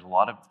say it, but there's a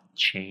lot of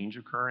change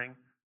occurring,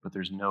 but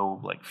there's no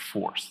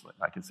force.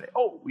 I can say,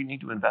 we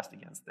need to invest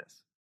against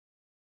this.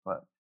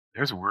 But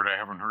there's a word I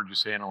haven't heard you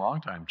say in a long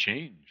time,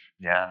 change.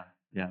 Yeah.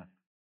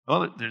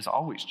 Well, there's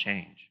always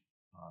change.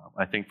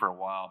 I think for a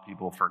while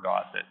people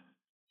forgot that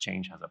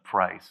change has a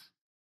price.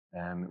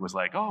 And it was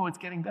it's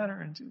getting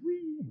better. And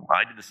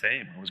I did the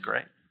same. It was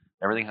great.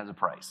 Everything has a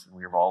price. And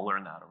we've all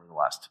learned that over the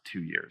last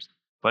 2 years.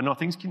 But no,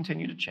 things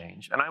continue to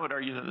change. And I would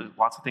argue that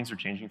lots of things are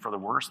changing for the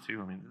worse,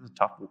 too. I mean, this is a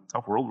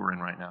tough world we're in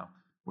right now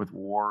with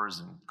wars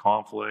and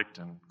conflict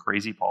and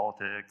crazy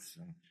politics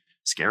and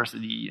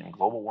scarcity and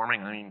global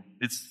warming. I mean,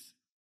 it's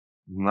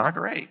not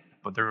great,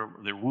 but there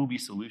will be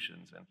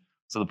solutions. And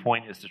so the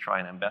point is to try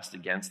and invest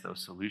against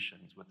those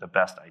solutions with the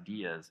best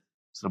ideas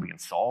so that we can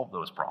solve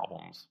those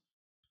problems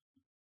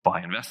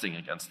by investing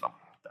against them.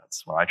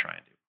 That's what I try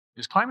and do.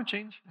 Is climate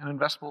change an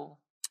investable?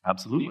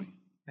 Absolutely.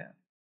 Yeah.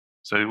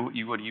 So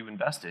what do you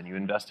invest in? You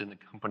invest in the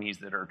companies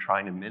that are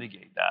trying to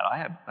mitigate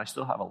that. I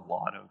still have a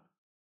lot of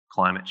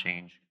climate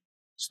change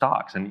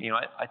stocks. And,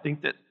 I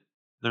think that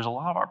there's a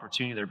lot of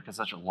opportunity there because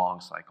it's such a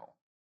long cycle,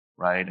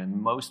 right?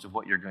 And most of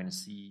what you're going to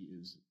see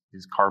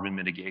is carbon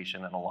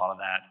mitigation. And a lot of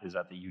that is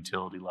at the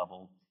utility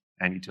level.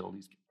 And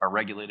utilities are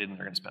regulated and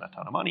they're going to spend a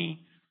ton of money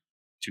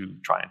to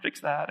try and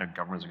fix that. And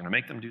governments are going to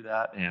make them do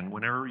that. And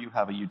whenever you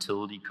have a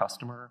utility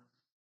customer,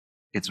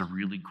 it's a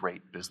really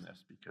great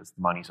business because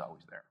the money's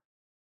always there.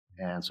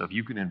 And so if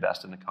you can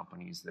invest in the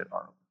companies that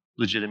are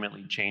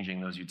legitimately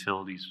changing those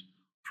utilities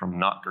from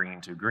not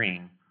green to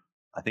green,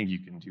 I think you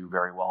can do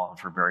very well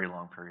for very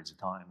long periods of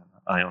time. And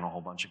I own a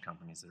whole bunch of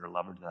companies that are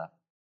levered to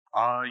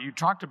that. You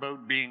talked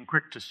about being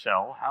quick to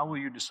sell. How will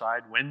you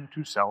decide when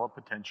to sell a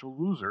potential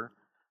loser?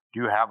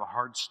 Do you have a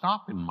hard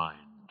stop in mind?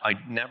 I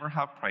never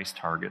have price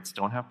targets.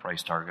 Don't have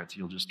price targets.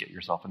 You'll just get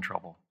yourself in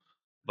trouble.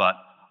 But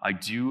I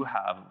do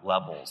have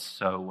levels.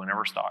 So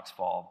whenever stocks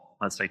fall,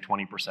 let's say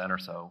 20% or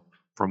so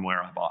from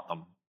where I bought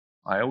them,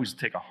 I always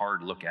take a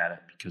hard look at it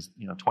because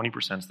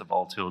 20% is the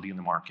volatility in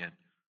the market.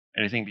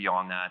 Anything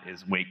beyond that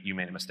is, wait, you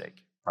made a mistake,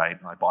 right?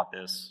 I bought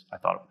this. I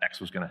thought X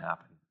was going to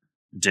happen.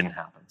 It didn't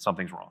happen.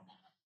 Something's wrong.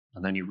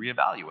 And then you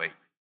reevaluate.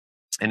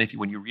 And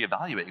when you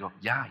reevaluate, you go,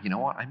 yeah, you know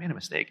what? I made a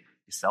mistake.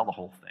 You sell the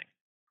whole thing.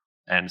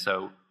 And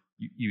so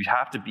you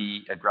have to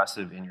be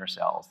aggressive in your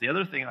sales. The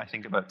other thing I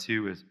think about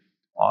too is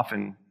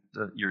often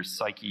your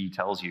psyche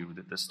tells you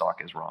that this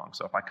stock is wrong.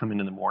 So if I come in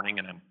the morning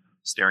and I'm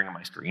staring at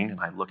my screen and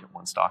I look at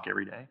one stock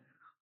every day,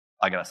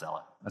 I got to sell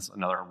it. That's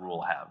another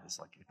rule I have. It's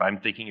if I'm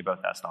thinking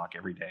about that stock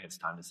every day, it's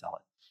time to sell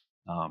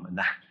it. And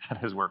that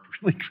has worked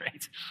really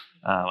great.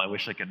 I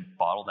wish I could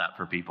bottle that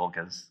for people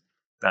because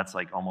that's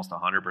almost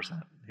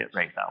 100% hit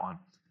rate, that one.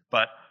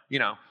 But,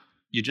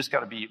 you just got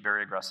to be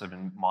very aggressive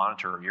and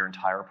monitor your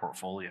entire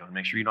portfolio and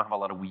make sure you don't have a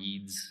lot of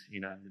weeds.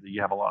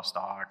 You have a lot of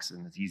stocks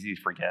and it's easy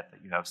to forget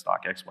that you have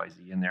stock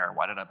XYZ in there.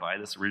 Why did I buy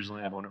this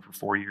originally? I've owned it for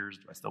 4 years.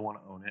 Do I still want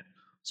to own it?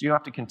 So you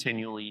have to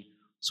continually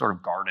sort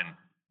of garden,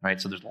 right?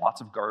 So there's lots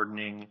of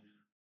gardening.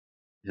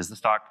 Is the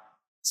stock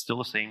still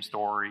the same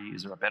story?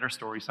 Is there a better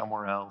story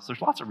somewhere else?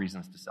 There's lots of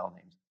reasons to sell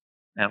names.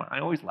 And I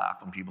always laugh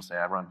when people say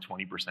I run a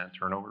 20%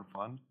 turnover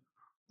fund.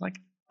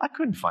 I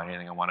couldn't find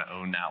anything I want to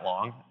own that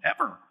long,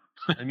 ever.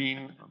 I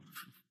mean,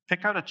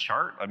 pick out a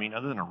chart. I mean,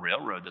 other than a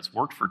railroad that's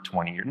worked for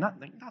 20 years,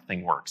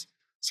 nothing works.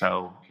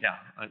 So, yeah,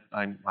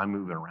 I'm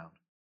moving around.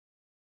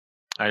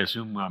 I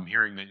assume I'm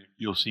hearing that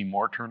you'll see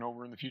more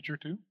turnover in the future,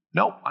 too?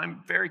 No,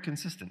 I'm very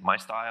consistent. My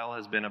style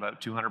has been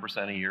about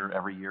 200% a year,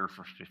 every year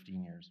for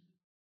 15 years.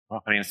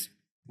 Well, I mean,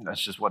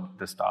 that's just what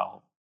this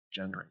style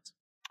generates.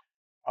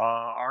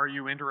 Are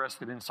you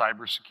interested in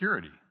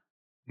cybersecurity?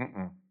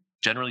 Mm-mm.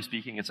 Generally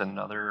speaking, it's kind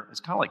of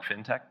like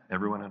fintech.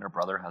 Everyone and their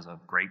brother has a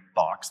great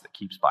box that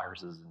keeps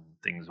viruses and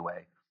things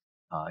away.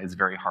 It's a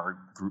very hard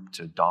group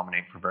to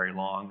dominate for very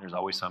long. There's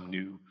always some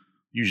new,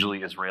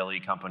 usually Israeli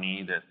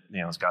company that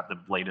has got the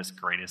latest,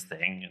 greatest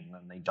thing, and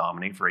then they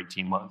dominate for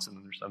 18 months, and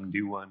then there's some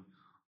new one.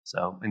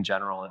 So in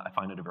general, I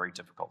find it a very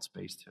difficult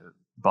space to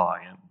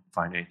buy and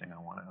find anything I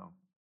want to own.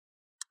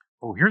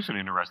 Oh, here's an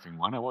interesting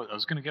one. I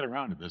was going to get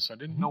around to this. I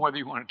didn't know whether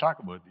you want to talk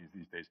about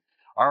these days.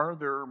 Are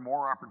there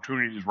more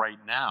opportunities right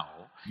now?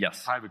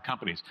 Yes. Private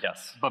companies.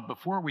 Yes. But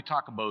before we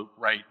talk about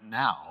right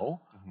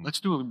now, let's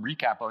do a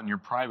recap on your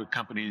private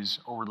companies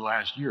over the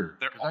last year.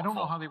 Because I don't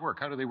know how they work.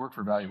 How do they work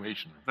for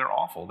valuation? They're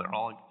awful. They're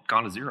all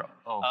gone to zero.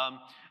 Oh.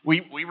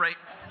 We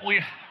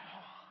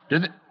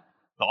Did it?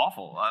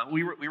 awful.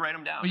 We write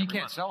them down. Well, you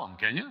can't sell them,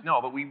 can you?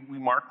 No, but we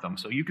mark them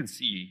so you can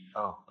see.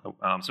 Oh.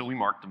 So we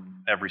mark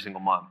them every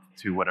single month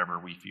to whatever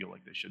we feel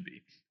like they should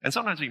be. And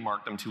sometimes we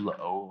mark them too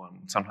low,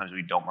 and sometimes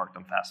we don't mark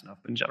them fast enough.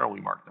 But in general,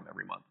 we mark them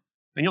every month.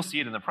 And you'll see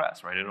it in the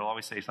press, right? It'll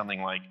always say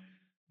something like,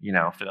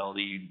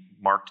 Fidelity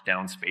marked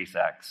down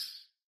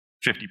SpaceX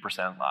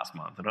 50% last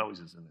month. It always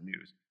is in the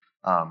news.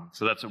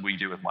 So that's what we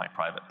do with my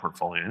private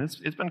portfolio. And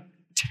it's been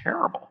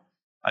terrible.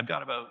 I've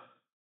got about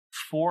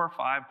 4 or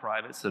 5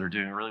 privates that are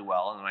doing really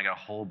well, and then I got a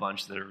whole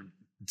bunch that are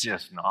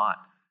just not.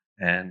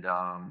 And,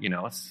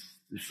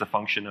 it's the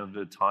function of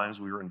the times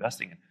we were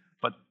investing in.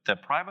 But the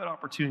private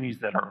opportunities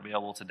that are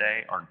available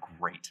today are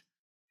great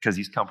because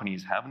these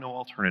companies have no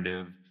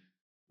alternative.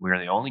 We're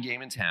the only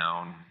game in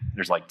town.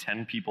 There's like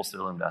 10 people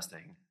still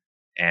investing,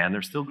 and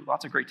there's still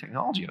lots of great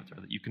technology out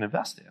there that you can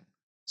invest in.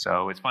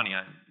 So it's funny.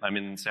 I'm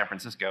in San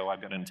Francisco.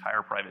 I've got an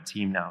entire private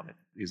team now that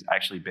is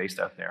actually based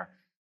out there.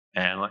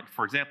 And like,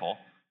 for example,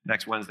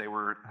 next Wednesday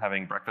we're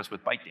having breakfast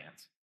with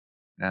ByteDance,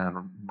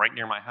 and right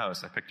near my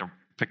house, I picked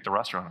a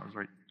restaurant. It was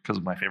right because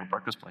of my favorite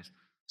breakfast place.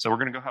 So we're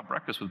going to go have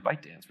breakfast with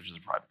ByteDance, which is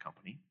a private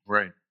company.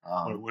 Right.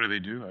 What do they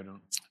do? I don't.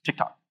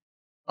 TikTok.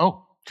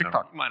 Oh,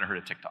 TikTok. You might have heard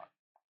of TikTok.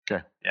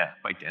 Okay. Yeah,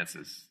 ByteDance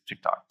is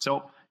TikTok.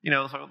 So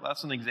so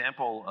that's an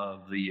example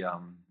of the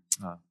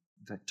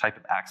type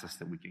of access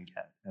that we can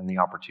get and the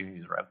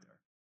opportunities are out there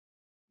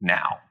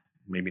now.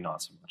 Maybe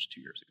not so much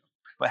 2 years ago.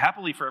 But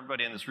happily for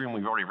everybody in this room,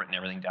 we've already written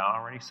everything down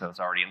already, so it's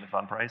already in the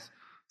fund price.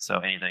 So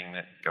anything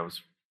that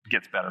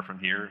gets better from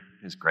here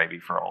is gravy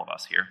for all of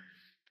us here.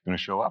 It's going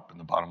to show up in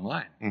the bottom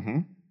line. Mm-hmm.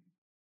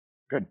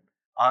 Good.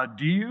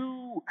 Do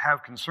you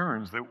have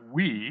concerns that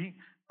we,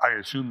 I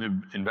assume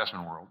the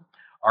investment world,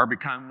 are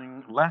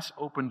becoming less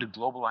open to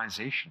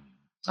globalization?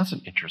 That's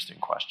an interesting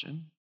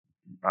question.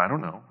 I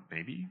don't know.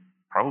 Maybe.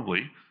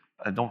 Probably.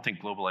 I don't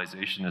think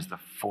globalization is the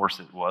force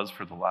it was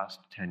for the last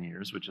 10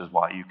 years, which is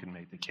why you can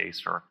make the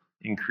case for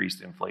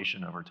increased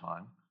inflation over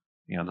time.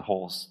 The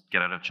whole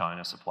get out of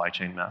China supply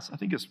chain mess, I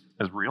think is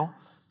real.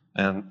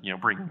 And,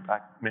 bringing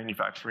back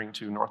manufacturing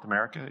to North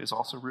America is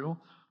also real.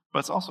 But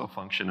it's also a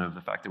function of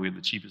the fact that we have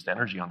the cheapest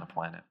energy on the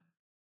planet,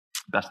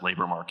 best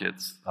labor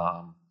markets.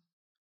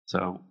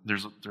 So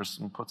there's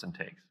some puts and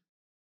takes.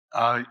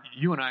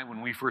 You and I,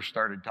 when we first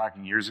started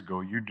talking years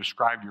ago, you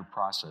described your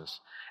process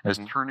as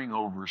turning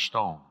over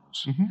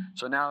stones. Mm-hmm.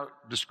 So now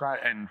describe,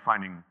 and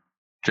finding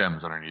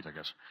gems underneath, I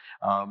guess.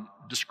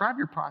 Describe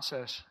your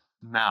process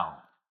now.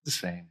 The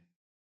same.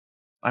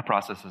 My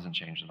process hasn't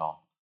changed at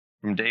all.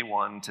 From day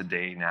one to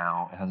day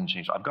now, it hasn't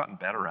changed. I've gotten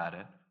better at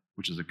it,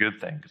 which is a good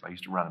thing because I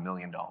used to run $1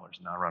 million.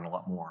 Now I run a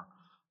lot more.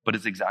 But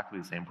it's exactly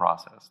the same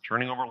process.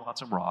 Turning over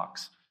lots of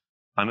rocks.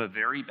 I'm a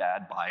very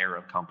bad buyer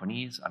of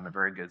companies. I'm a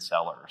very good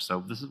seller.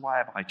 So this is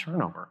why I buy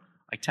turnover.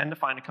 I tend to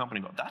find a company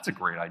and go, that's a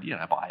great idea,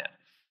 and I buy it.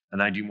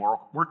 And I do more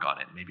work on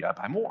it. Maybe I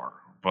buy more.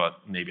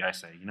 But maybe I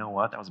say, you know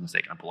what, that was a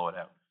mistake, and I blow it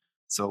out.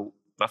 So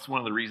that's one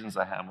of the reasons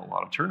I have a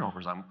lot of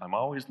turnovers. I'm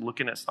always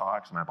looking at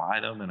stocks, and I buy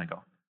them, and I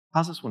go,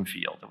 how's this one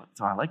feel?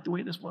 Do I like the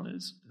way this one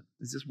is?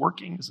 Is this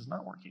working? Is this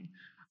not working?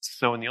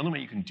 So, and the only way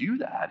you can do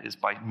that is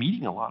by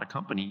meeting a lot of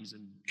companies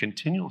and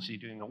continuously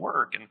doing the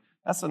work. And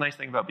that's the nice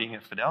thing about being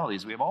at Fidelity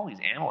is we have all these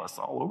analysts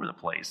all over the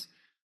place.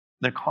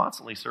 They're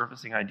constantly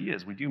surfacing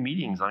ideas. We do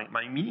meetings.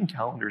 My meeting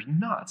calendar is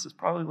nuts. It's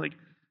probably like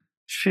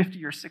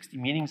 50 or 60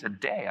 meetings a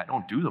day. I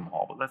don't do them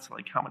all, but that's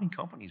like how many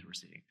companies we're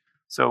seeing.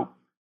 So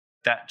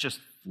that just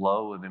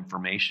flow of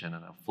information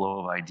and a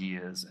flow of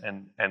ideas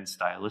and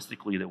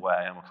stylistically the way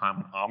I'm kind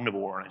of an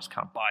omnivore and I just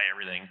kind of buy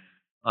everything.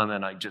 And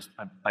then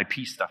I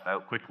piece stuff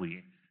out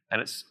quickly. And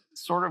it's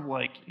sort of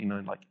like,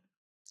 like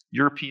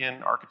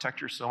European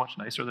architecture is so much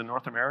nicer than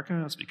North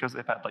America. It's because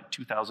they've had like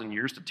 2,000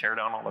 years to tear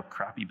down all the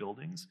crappy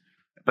buildings,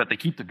 but they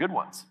keep the good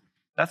ones.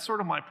 That's sort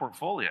of my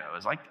portfolio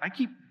is I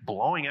keep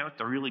blowing out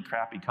the really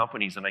crappy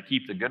companies and I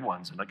keep the good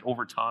ones. And like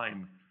over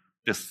time,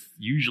 this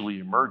usually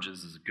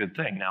emerges as a good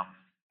thing. Now, it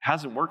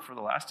hasn't worked for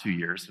the last 2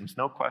 years. There's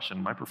no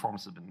question my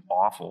performance has been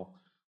awful,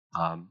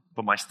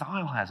 but my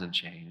style hasn't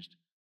changed.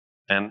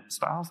 And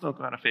styles don't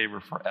go out of favor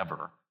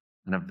forever.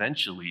 And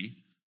eventually,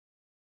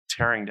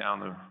 tearing down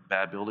the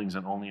bad buildings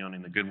and only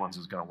owning the good ones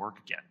is going to work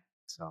again.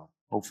 So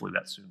hopefully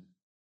that's soon.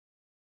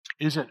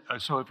 Is it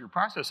so? If your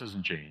process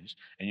hasn't changed,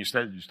 and you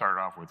said you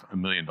started off with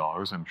 $1 million,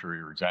 I'm sure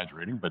you're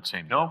exaggerating, but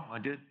same. No, I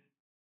did.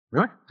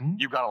 Really? Mm-hmm.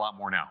 You've got a lot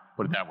more now,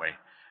 put it that way.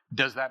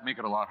 Does that make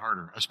it a lot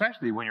harder,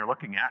 especially when you're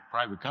looking at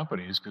private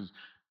companies? Because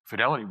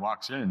Fidelity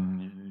walks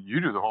in, you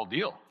do the whole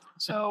deal.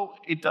 So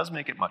it does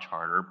make it much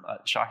harder.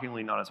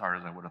 Shockingly, not as hard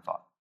as I would have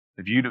thought.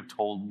 If you'd have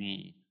told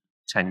me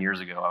 10 years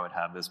ago I would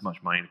have this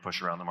much money to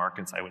push around the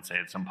markets, I would say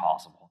it's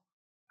impossible.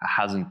 It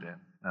hasn't been.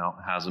 No,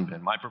 it hasn't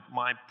been. My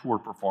poor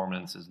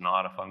performance is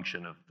not a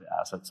function of the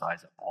asset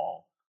size at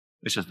all.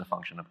 It's just a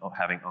function of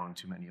having owned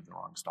too many of the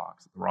wrong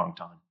stocks at the wrong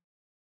time.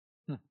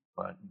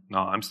 But no,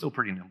 I'm still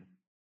pretty nimble.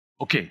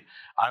 Okay,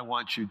 I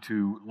want you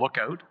to look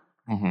out,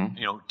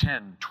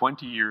 10,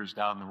 20 years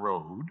down the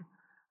road,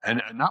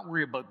 and not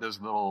worry about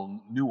this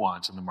little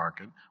nuance in the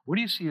market. What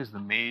do you see as the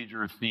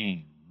major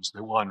themes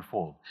that will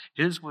unfold?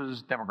 His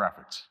was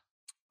demographics.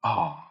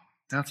 Oh,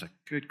 that's a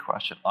good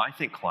question. I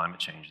think climate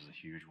change is a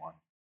huge one.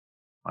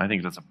 I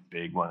think that's a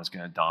big one. It's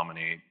going to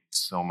dominate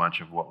so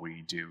much of what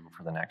we do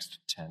for the next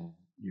 10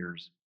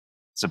 years.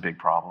 It's a big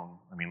problem.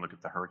 I mean, look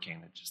at the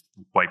hurricane that just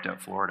wiped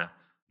out Florida.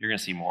 You're going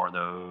to see more of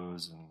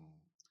those, and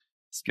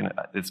it's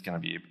going to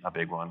be a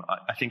big one.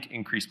 I think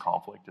increased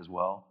conflict as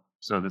well.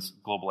 So this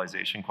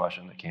globalization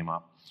question that came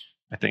up,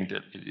 I think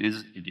that it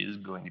is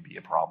going to be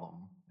a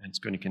problem, and it's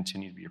going to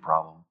continue to be a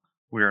problem.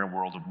 We're in a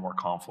world of more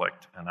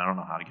conflict, and I don't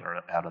know how to get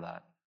out of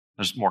that.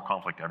 There's more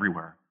conflict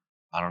everywhere.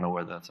 I don't know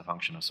whether that's a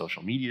function of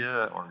social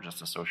media or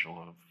just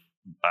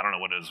I don't know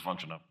what it is a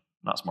function of.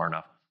 Not smart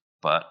enough.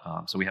 But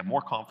so we have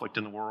more conflict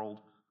in the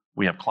world.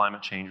 We have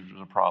climate change, which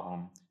is a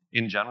problem.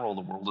 In general,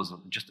 the world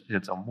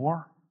it's a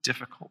more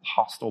difficult,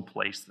 hostile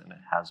place than it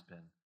has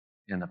been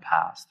in the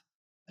past.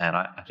 And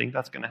I think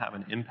that's going to have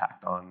an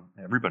impact on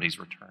everybody's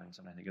returns.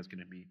 And I think it's going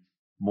to be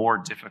more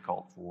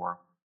difficult for,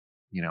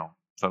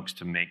 folks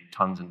to make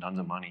tons and tons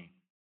of money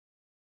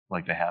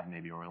like they have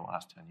maybe over the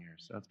last 10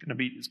 years. So it's going to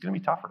be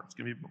tougher. It's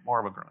going to be more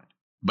of a grind.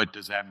 But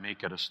does that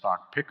make it a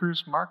stock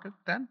picker's market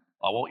then?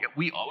 Oh, well,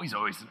 we always,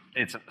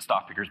 it's a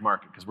stock picker's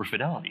market because we're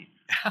Fidelity.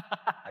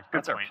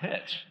 That's our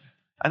pitch.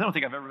 I don't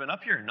think I've ever been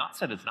up here and not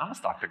said it's not a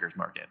stock picker's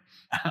market.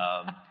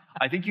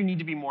 I think you need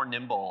to be more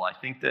nimble. I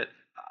think that,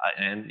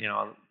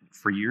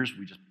 for years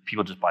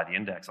people just buy the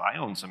index. I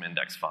own some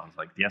index funds,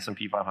 like the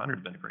S&P 500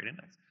 has been a great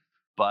index.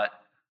 But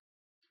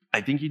I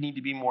think you need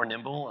to be more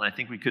nimble, and I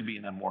think we could be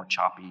in a more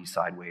choppy,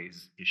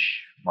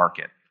 sideways-ish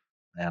market.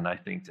 And I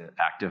think that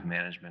active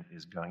management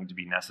is going to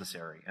be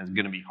necessary, and it's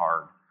going to be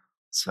hard.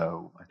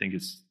 So I think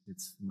it's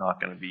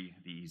not going to be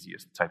the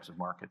easiest types of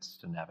markets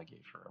to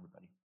navigate for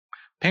everybody.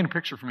 Paint a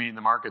picture for me in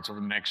the markets over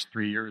the next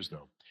 3 years,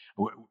 though.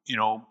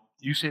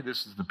 You say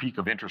this is the peak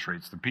of interest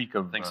rates, the peak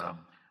of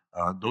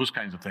those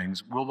kinds of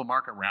things. Will the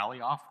market rally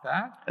off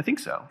that? I think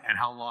so. And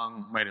how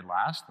long might it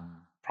last?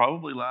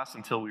 Probably last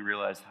until we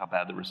realize how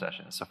bad the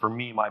recession is. So for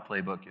me, my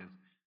playbook is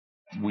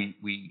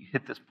we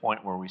hit this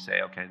point where we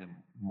say, okay, the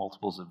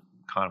multiples have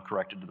kind of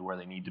corrected to where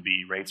they need to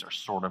be. Rates are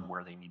sort of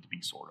where they need to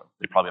be, sort of.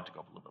 They probably have to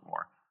go up a little bit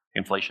more.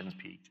 Inflation's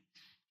peaked.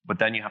 But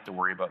then you have to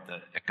worry about the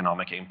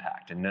economic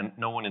impact. And then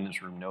no one in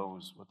this room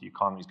knows what the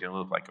economy is going to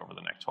look like over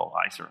the next 12.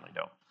 I certainly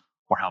don't.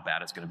 Or how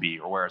bad it's going to be,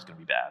 or where it's going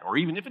to be bad. Or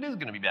even if it is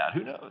going to be bad,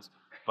 who knows?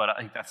 But I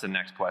think that's the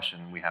next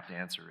question we have to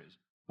answer is,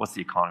 what's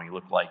the economy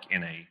look like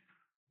in a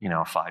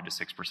 5 to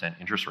 6%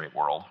 interest rate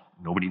world?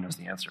 Nobody knows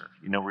the answer.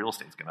 Real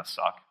estate's going to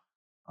suck.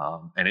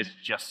 And it's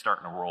just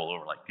starting to roll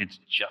over. Like, it's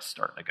just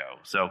starting to go.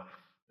 So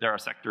there are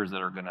sectors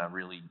that are going to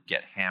really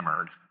get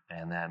hammered.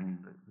 And then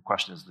the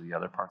question is, do the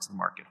other parts of the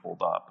market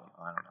hold up?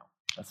 And I don't know.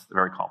 That's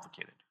very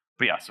complicated.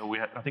 But yeah, so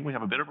I think we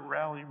have a bit of a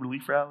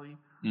relief rally.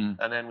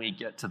 And then we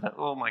get to the,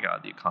 oh my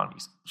God, the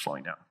economy's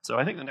slowing down. So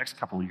I think the next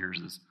couple of years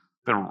is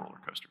a bit of a roller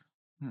coaster.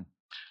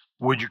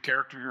 Would you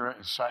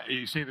characterize,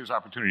 you say there's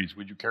opportunities,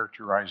 would you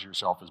characterize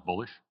yourself as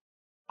bullish?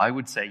 I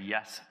would say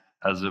yes,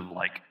 as of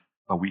like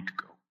a week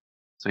ago.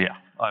 So yeah,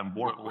 I'm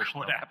more bullish.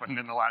 What happened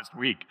in the last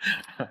week?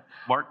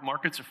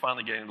 Markets are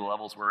finally getting to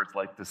levels where it's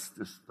like, this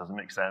doesn't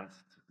make sense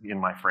in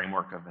my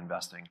framework of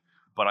investing.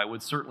 But I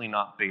would certainly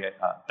not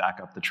back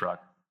up the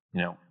truck,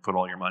 put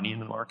all your money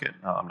into the market.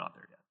 No, I'm not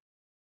there yet.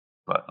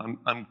 But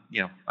I'm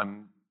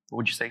what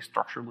would you say,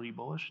 structurally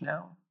bullish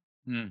now?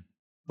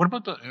 What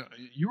about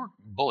you were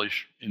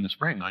bullish in the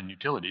spring on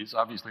utilities.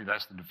 Obviously,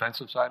 that's the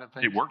defensive side of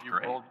things. It worked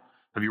great.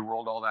 Have you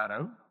rolled all that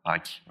out? I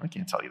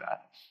can't tell you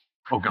that.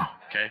 Oh, go.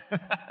 Okay.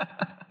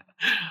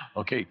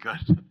 Okay, good.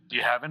 Do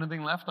you have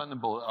anything left on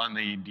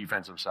the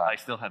defensive side? I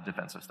still have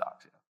defensive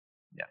stocks,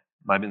 yeah.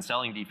 I've been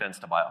selling defense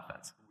to buy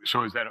offense.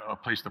 So is that a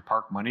place to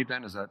park money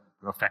then? Is that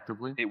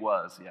effectively? It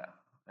was, yeah.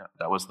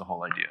 That was the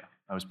whole idea.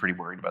 I was pretty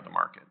worried about the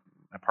market.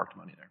 I parked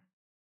money there.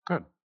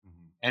 Good.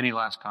 Any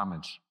last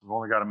comments? We've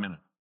only got a minute.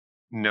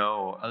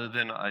 No, other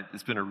than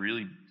it's been a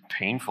really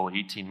painful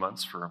 18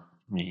 months for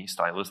me,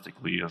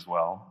 stylistically as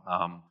well.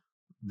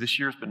 This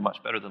year's been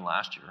much better than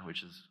last year,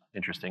 which is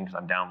interesting because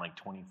I'm down like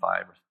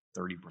 25 or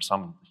 30 for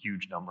some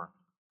huge number.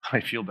 I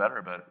feel better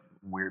about it,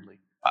 weirdly.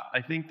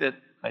 I think that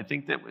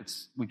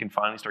we can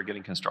finally start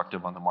getting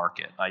constructive on the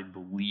market. I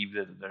believe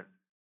that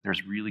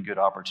there's really good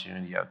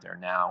opportunity out there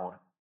now.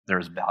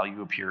 There's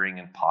value appearing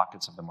in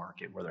pockets of the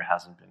market where there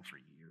hasn't been for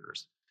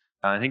years.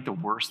 I think the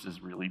worst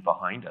is really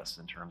behind us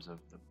in terms of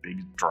the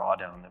big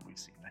drawdown that we've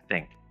seen. I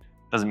think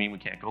doesn't mean we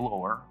can't go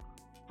lower,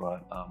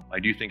 but I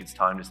do think it's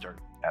time to start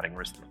adding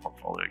risk to the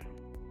portfolio.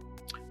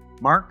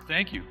 Mark,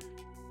 thank you.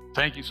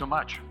 Thank you so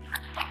much.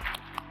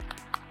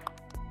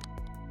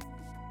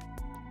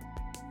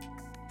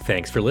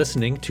 Thanks for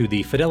listening to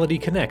the Fidelity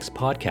Connects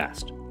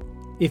podcast.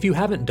 If you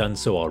haven't done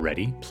so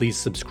already, please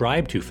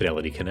subscribe to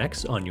Fidelity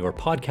Connects on your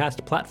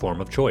podcast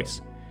platform of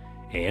choice.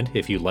 And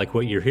if you like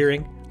what you're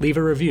hearing, leave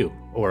a review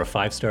or a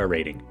 5-star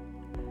rating.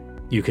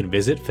 You can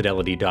visit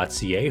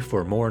fidelity.ca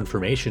for more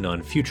information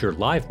on future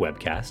live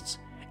webcasts,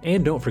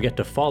 and don't forget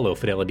to follow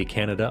Fidelity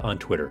Canada on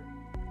Twitter.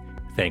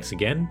 Thanks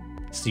again.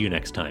 See you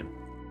next time.